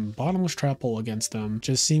 Bottomless Trap Hole against them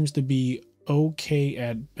just seems to be okay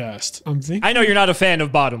at best. I'm thinking. I know you're not a fan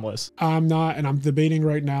of Bottomless. I'm not, and I'm debating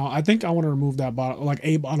right now. I think I want to remove that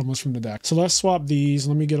Bottomless from the deck. So let's swap these.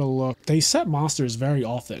 Let me get a look. They set monsters very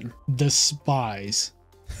often. Despise.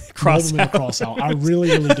 Cross out. I really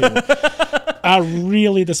do. I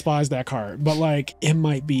really despise that card, but like it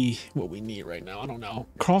might be what we need right now. I don't know.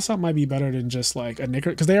 Cross out might be better than just like a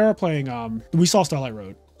Nicker, because they are playing. We saw Starlight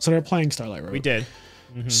Road, so they're playing Starlight Road. We did.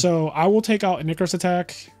 So I will take out an Icarus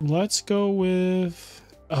attack. Let's go with...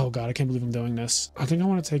 Oh god, I can't believe I'm doing this. I think I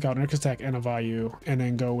want to take out an Icarus attack and a Vayu, and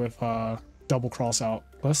then go with double cross out.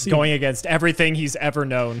 Let's see. Going against everything he's ever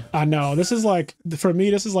known. I know. This is like, for me,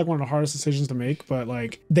 this is like one of the hardest decisions to make, but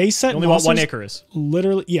like, they set... You only want one Icarus.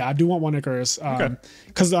 Literally, yeah, I do want one Icarus.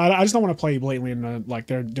 Because I just don't want to play blatantly in the, like,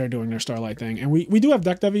 they're doing their Starlight thing. And we do have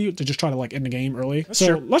deck dev to just try to like end the game early.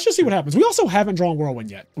 So let's just see what happens. We also haven't drawn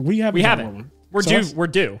Whirlwind yet. We haven't. Whirlwind. We're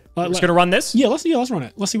due. We're just gonna run this? Yeah, let's run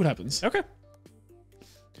it. Let's see what happens. Okay.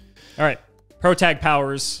 All right. Pro tag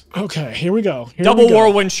powers. Okay, here we go. Double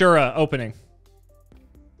Whirlwind Shura opening.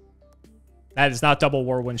 That is not double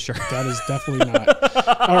Whirlwind Shura. That is definitely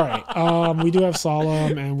not. All right. We do have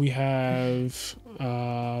Solemn and we have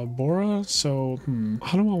Bora. So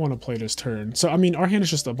how do I want to play this turn? So I mean, our hand is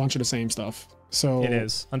just a bunch of the same stuff. So it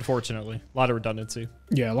is, unfortunately. A lot of redundancy.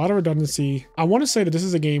 Yeah, a lot of redundancy. I want to say that this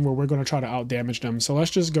is a game where we're going to try to out damage them. So let's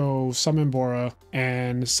just go summon Bora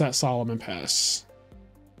and set Solemn and pass.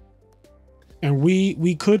 And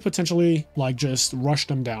we could potentially like just rush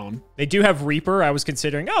them down. They do have Reaper. I was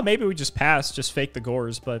considering, oh, maybe we just pass, just fake the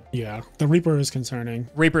gores, but yeah, the Reaper is concerning.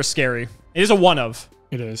 Reaper's scary. It is a one of.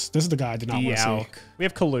 It is. This is the guy I did not want to see. We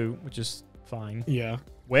have Kalu, which is fine. Yeah.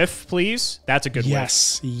 Whiff, please. That's a good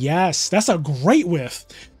whiff. Yes, that's a great whiff.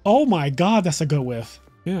 Oh my god, that's a good whiff.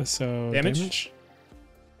 Yeah, so damage.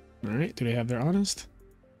 All right, do they have their honest?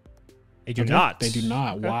 They do not. They do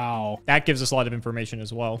not. Okay. Wow. That gives us a lot of information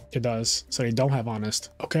as well. It does. So they don't have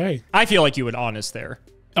honest. Okay. I feel like you would honest there.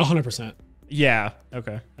 100%. Yeah.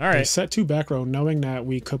 Okay. All right. They set 2 back row, knowing that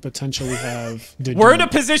we could potentially have... We're in a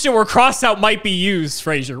position where crossout might be used,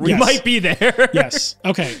 Frazier. We might be there. Yes.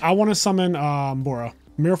 Okay. I want to summon Bora.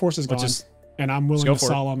 Mirror Force is gone, and I'm willing to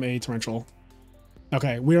Solemn a Torrential.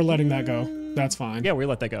 Okay, we are letting that go. That's fine. Yeah, we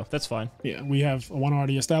let that go. That's fine. Yeah, we have one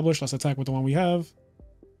already established. Let's attack with the one we have.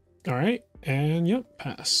 All right, and yep,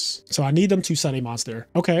 pass. So I need them to set a monster.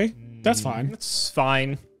 Okay, that's fine. That's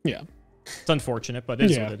fine. Yeah. It's unfortunate, but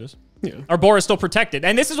it is what it is. Yeah. Our board is still protected.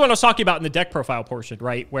 And this is what I was talking about in the deck profile portion,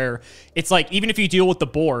 right? Where it's like, even if you deal with the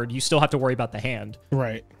board, you still have to worry about the hand.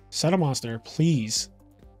 Right. Set a monster, please.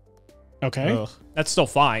 Okay. Ugh, that's still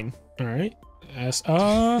fine. All right.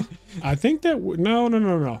 I think that... No.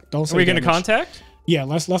 Don't say Are we going to contact? Yeah,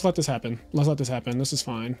 let's let this happen. Let's let this happen. This is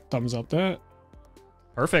fine. Thumbs up that.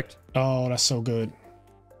 Perfect. Oh, that's so good.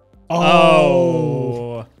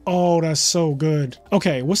 Oh, that's so good.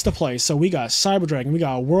 Okay, what's the play? So we got Cyber Dragon, we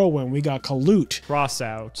got Whirlwind, we got Kalut. Cross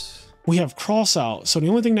out. We have Cross out. So the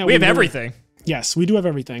only thing that we have everything. Yes, we do have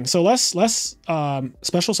everything. So let's special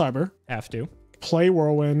Cyber. Have to. Play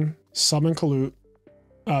Whirlwind, summon Kalut,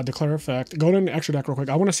 Declare effect. Go to an extra deck real quick.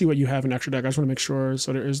 I want to see what you have in extra deck. I just want to make sure.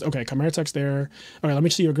 So there is, okay, Chimera text there. All right, let me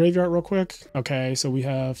see your graveyard real quick. Okay, so we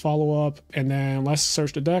have follow up, and then let's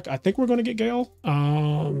search the deck. I think we're going to get Gale.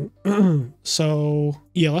 So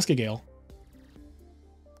yeah, let's get Gale.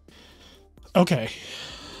 Okay,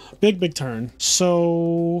 big turn.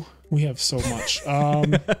 So we have so much.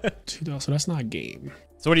 2000. So that's not a game.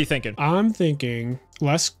 So what are you thinking? I'm thinking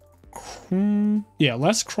let's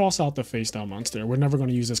cross out the face down monster. We're never going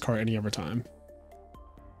to use this card any other time.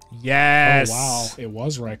 Yes. Oh wow, it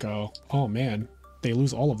was Raikou. Oh man, they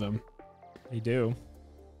lose all of them. They do.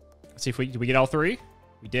 Let's see if did we get all three?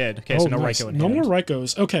 We did. Okay, so no nice. Raikou in No hand. more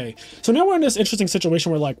Raikous. Okay, so now we're in this interesting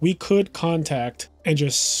situation where like we could contact and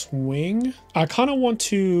just swing. I kind of want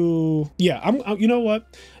to. Yeah, you know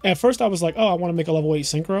what? At first I was like, oh, I want to make a level 8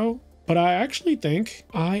 synchro. But I actually think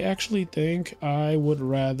I would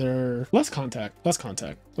rather let's contact. Let's get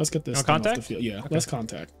this thing off the field. Yeah, okay. Let's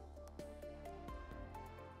contact.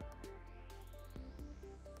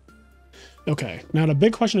 Okay. Now the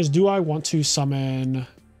big question is, do I want to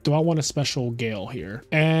special Gale here?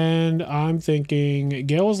 And I'm thinking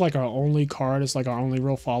Gale is like our only card. It's like our only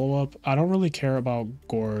real follow-up. I don't really care about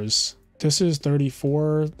Gores. This is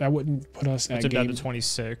 34. That wouldn't put us at game. Down to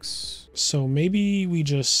 26. So maybe we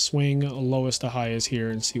just swing lowest to highest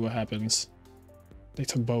here and see what happens. They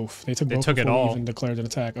took both. They took it all. We even declared an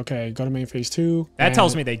attack. Okay, go to main phase 2. That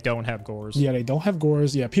tells me they don't have Gores. Yeah, they don't have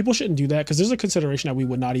Gores. Yeah, people shouldn't do that because there's a consideration that we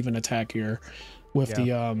would not even attack here with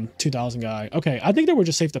the 2000 guy. Okay, I think they were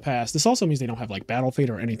just safe to pass. This also means they don't have like Battle Fate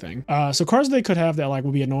or anything. So cards they could have that like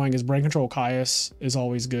would be annoying is Brain Control Caius is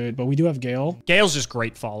always good, but we do have Gale. Gale's just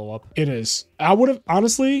great follow-up. It is. I would have,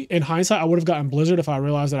 honestly, in hindsight, I would have gotten Blizzard if I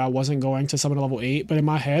realized that I wasn't going to summon a level 8, but in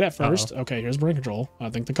my head at first, okay, here's Brain Control. I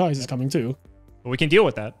think the Caius is coming too. But we can deal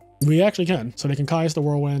with that. We actually can. So they can Caius the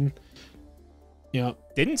Whirlwind. Yeah.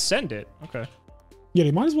 Didn't send it. Okay. Yeah,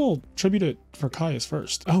 they might as well tribute it for Caius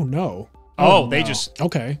first. Oh, no. Oh, they just...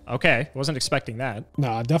 Okay. Okay. Wasn't expecting that.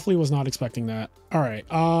 No, I definitely was not expecting that. All right.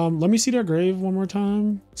 Let me see their grave one more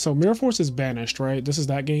time. So Mirror Force is banished, right? This is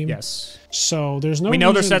that game? Yes. So there's no We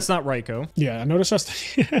know their set's not Raikou. Yeah, I know their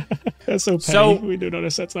set's... That's so petty. So, we do know their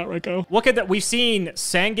set's not Raikou. Look at that. We've seen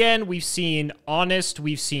Sangan. We've seen Honest.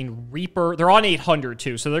 We've seen Reaper. They're on 800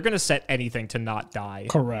 too, so they're going to set anything to not die.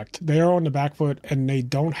 Correct. They are on the back foot, and they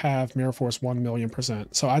don't have Mirror Force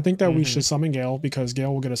 1,000,000%. So I think that we should summon Gale because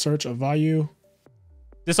Gale will get a search of value.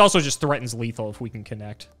 This also just threatens lethal if we can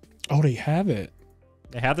connect. Oh, they have it.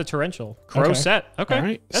 They have the torrential. Crow set. Okay. All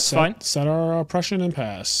right. That's fine. Set our oppression and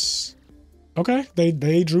pass. Okay.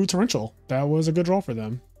 They drew torrential. That was a good draw for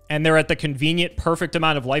them. And they're at the convenient, perfect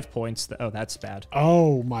amount of life points. Oh, that's bad.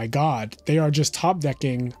 Oh my God. They are just top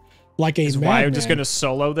decking like a madman. Why I'm just going to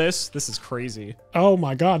solo this? This is crazy. Oh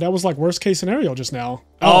my God. That was like worst case scenario just now.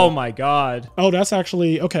 Oh my God. Oh, that's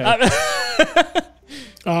actually okay.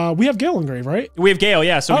 We have Gale engrave, right? We have Gale,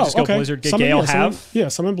 yeah. So we just go Blizzard, get Gale,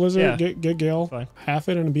 summon Blizzard, get Gale, fine. half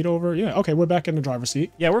it and a beat over. Yeah, okay, we're back in the driver's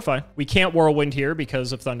seat. Yeah, we're fine. We can't Whirlwind here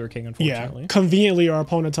because of Thunder King, unfortunately. Yeah, conveniently our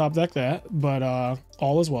opponent top decked that, but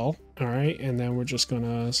all is well. All right, and then we're just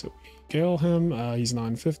gonna Gale him. He's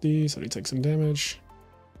 950, so he takes some damage.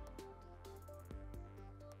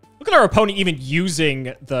 Look at our opponent even using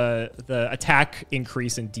the attack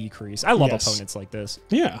increase and decrease. I love opponents like this.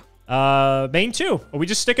 Yeah. Main 2. Are we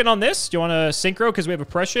just sticking on this? Do you want to synchro because we have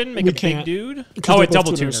oppression? Make a big dude? Oh, it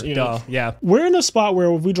double tuner. Yeah. We're in a spot where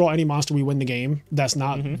if we draw any monster, we win the game. That's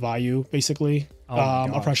not value, basically.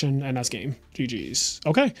 Oppression, and that's game. GG's.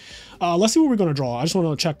 Okay. Let's see what we're going to draw. I just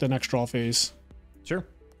want to check the next draw phase. Sure.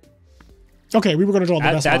 Okay, we were going to draw the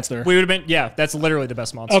best monster. We would have been, yeah, that's literally the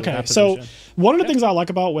best monster. Okay, so one of the things I like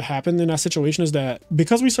about what happened in that situation is that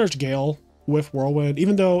because we searched Gale with Whirlwind,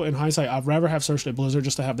 even though in hindsight I'd rather have searched at Blizzard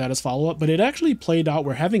just to have that as follow-up, but it actually played out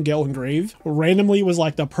where having Gale engrave randomly was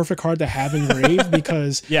like the perfect card to have engrave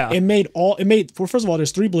because it made first of all,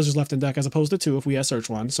 there's 3 Blizzards left in deck as opposed to 2 if we had search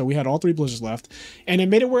 1, so we had all 3 Blizzards left, and it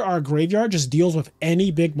made it where our graveyard just deals with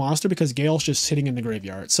any big monster because Gale's just sitting in the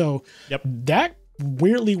graveyard. So that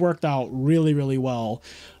weirdly worked out really, really well.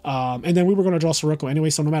 And then we were going to draw Sirocco anyway,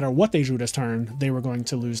 so no matter what they drew this turn, they were going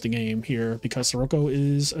to lose the game here because Sirocco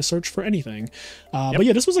is a search for anything. But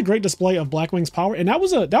yeah, this was a great display of Blackwing's power, and that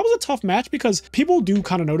was a tough match because people do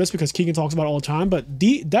kind of notice because Keegan talks about it all the time, but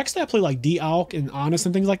decks that play like D-Alk and Honest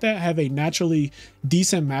and things like that have a naturally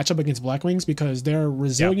decent matchup against Blackwings because they're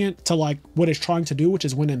resilient to like what it's trying to do, which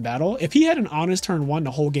is win in battle. If he had an Honest turn 1,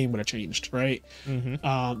 the whole game would have changed, right?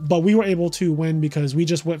 But we were able to win because we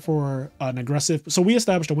just went for an aggressive, so we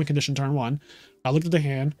established a win condition turn 1. I looked at the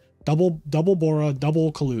hand, double Bora,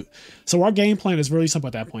 double Kalut. So our game plan is really simple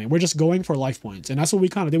at that point. We're just going for life points, and that's what we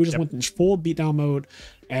kind of did. We just went in full beatdown mode,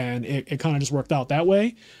 and it kind of just worked out that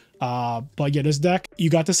way. But yeah, this deck, you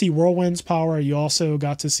got to see Whirlwind's power. You also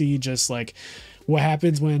got to see just like what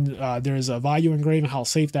happens when there's a value engraving, how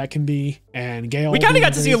safe that can be. And Gale, we kind of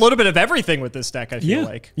got to see a little bit of everything with this deck, I feel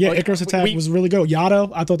like. Yeah, like, Icarus attack was really good. Yada,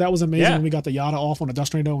 I thought that was amazing when we got the Yada off on a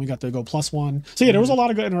Dust Tornado and we got to go +1. So yeah, there was a lot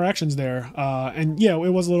of good interactions there. And yeah, it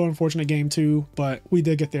was a little unfortunate game 2, but we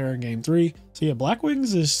did get there in game 3. So yeah,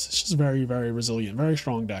 Blackwings is just very, very resilient, very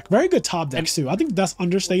strong deck. Very good top decks too. I think that's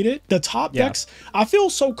understated. The top decks, I feel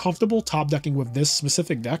so comfortable top decking with this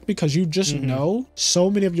specific deck because you just know so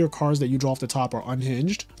many of your cards that you draw off the top are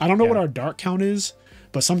unhinged. I don't know what our dark count is,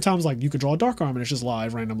 but sometimes like you could draw a dark arm and it's just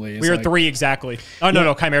live randomly. It's we were like, 3 exactly. Oh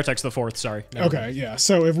no, Chimera Tech's the 4th. Sorry. Okay, yeah.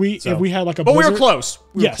 So if we had like a but blizzard, we were close.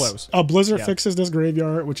 We were close. A blizzard fixes this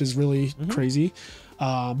graveyard, which is really crazy.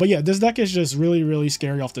 But yeah, this deck is just really, really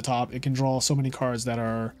scary off the top. It can draw so many cards that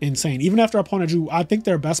are insane. Even after our opponent drew, I think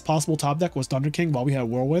their best possible top deck was Thunder King while we had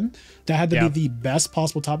Whirlwind. That had to be the best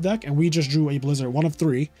possible top deck, and we just drew a Blizzard, 1 of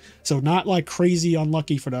 3. So not like crazy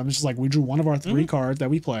unlucky for them. It's just like we drew 1 of our 3 cards that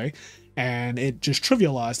we play, and it just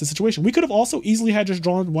trivialized the situation. We could have also easily had just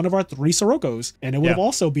drawn 1 of our 3 Sirocco's, and it would have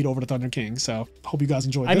also beat over the Thunder King. So hope you guys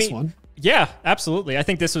enjoyed this one. Yeah, absolutely. I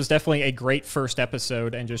think this was definitely a great first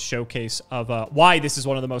episode and just showcase of why this is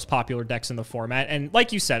one of the most popular decks in the format. And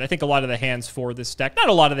like you said, I think a lot of the hands for this deck, not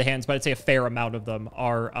a lot of the hands, but I'd say a fair amount of them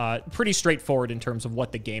are pretty straightforward in terms of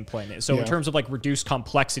what the game plan is. So in terms of like reduced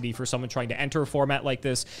complexity for someone trying to enter a format like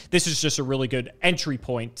this is just a really good entry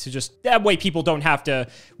point to just, that way people don't have to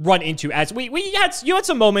run into, as you had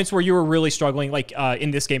some moments where you were really struggling, like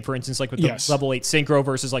in this game, for instance, like with the level 8 Synchro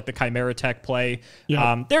versus like the Chimera Tech play.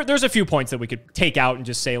 There's a few points that we could take out and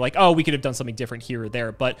just say like, oh, we could have done something different here or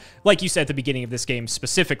there. But like you said at the beginning of this game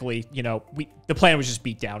specifically, you know, the plan was just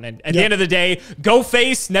beat down. And at the end of the day, go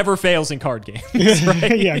face never fails in card games.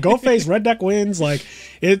 Right? Yeah, go face, red deck wins. Like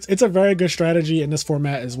it's a very good strategy in this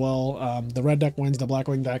format as well. The red deck wins. The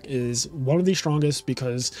Blackwing deck is one of the strongest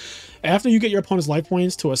because after you get your opponent's life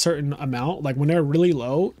points to a certain amount, like when they're really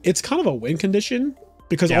low, it's kind of a win condition.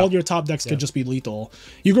 Because all your top decks could just be lethal.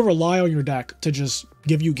 You can rely on your deck to just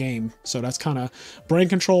give you game. So that's kind of, Brain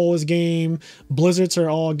Control is game, Blizzards are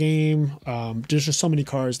all game. There's just so many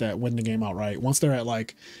cards that win the game outright. Once they're at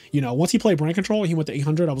like, you know, once he played Brain Control and he went to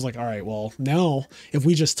 800, I was like, all right, well, now if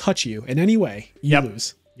we just touch you in any way, you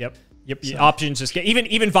lose. Yep. So. Options just get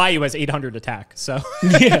even Vayu has 800 attack. So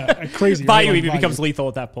yeah, crazy. Vayu even becomes lethal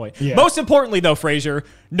at that point. Yeah. Most importantly, though, Frazier,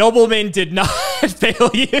 Nobleman did not fail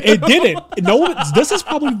you. It didn't. No, this is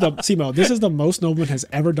probably Cimo. This is the most Nobleman has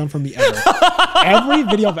ever done for me ever. Every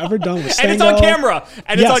video I've ever done with Stango, and it's on camera.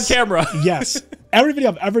 It's on camera. Yes, every video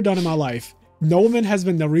I've ever done in my life. Nobleman has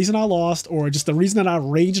been the reason I lost, or just the reason that I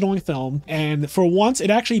raged on film. And for once,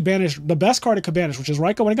 it actually banished the best card it could banish, which is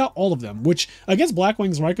Raikou, and I got all of them, which against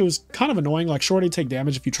Blackwings, Raikou is kind of annoying. Like, sure, they take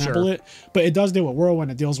damage if you trample it, but it does deal with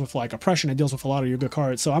Whirlwind, it deals with like oppression, it deals with a lot of your good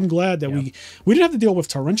cards. So I'm glad that we didn't have to deal with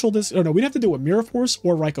Torrential we didn't have to deal with Mirror Force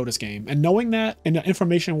or Raikou this game. And knowing that in the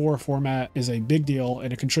information war format is a big deal,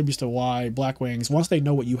 and it contributes to why Blackwings, once they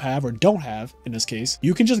know what you have or don't have, in this case,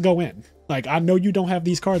 you can just go in. Like, I know you don't have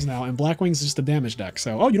these cards now, and Blackwings is just a damage deck.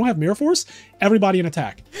 So, oh, you don't have Mirror Force? Everybody in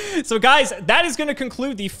attack. So, guys, that is going to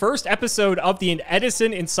conclude the first episode of the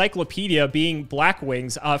Edison Encyclopedia, being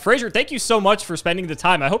Blackwings. Frazier, thank you so much for spending the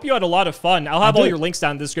time. I hope you had a lot of fun. I'll have all your links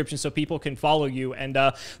down in the description so people can follow you and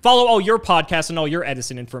follow all your podcasts and all your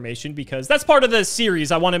Edison information, because that's part of the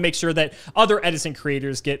series. I want to make sure that other Edison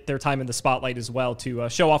creators get their time in the spotlight as well to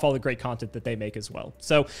show off all the great content that they make as well.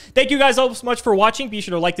 So, thank you guys all so much for watching. Be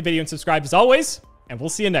sure to like the video and subscribe as always, and we'll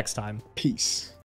see you next time. Peace.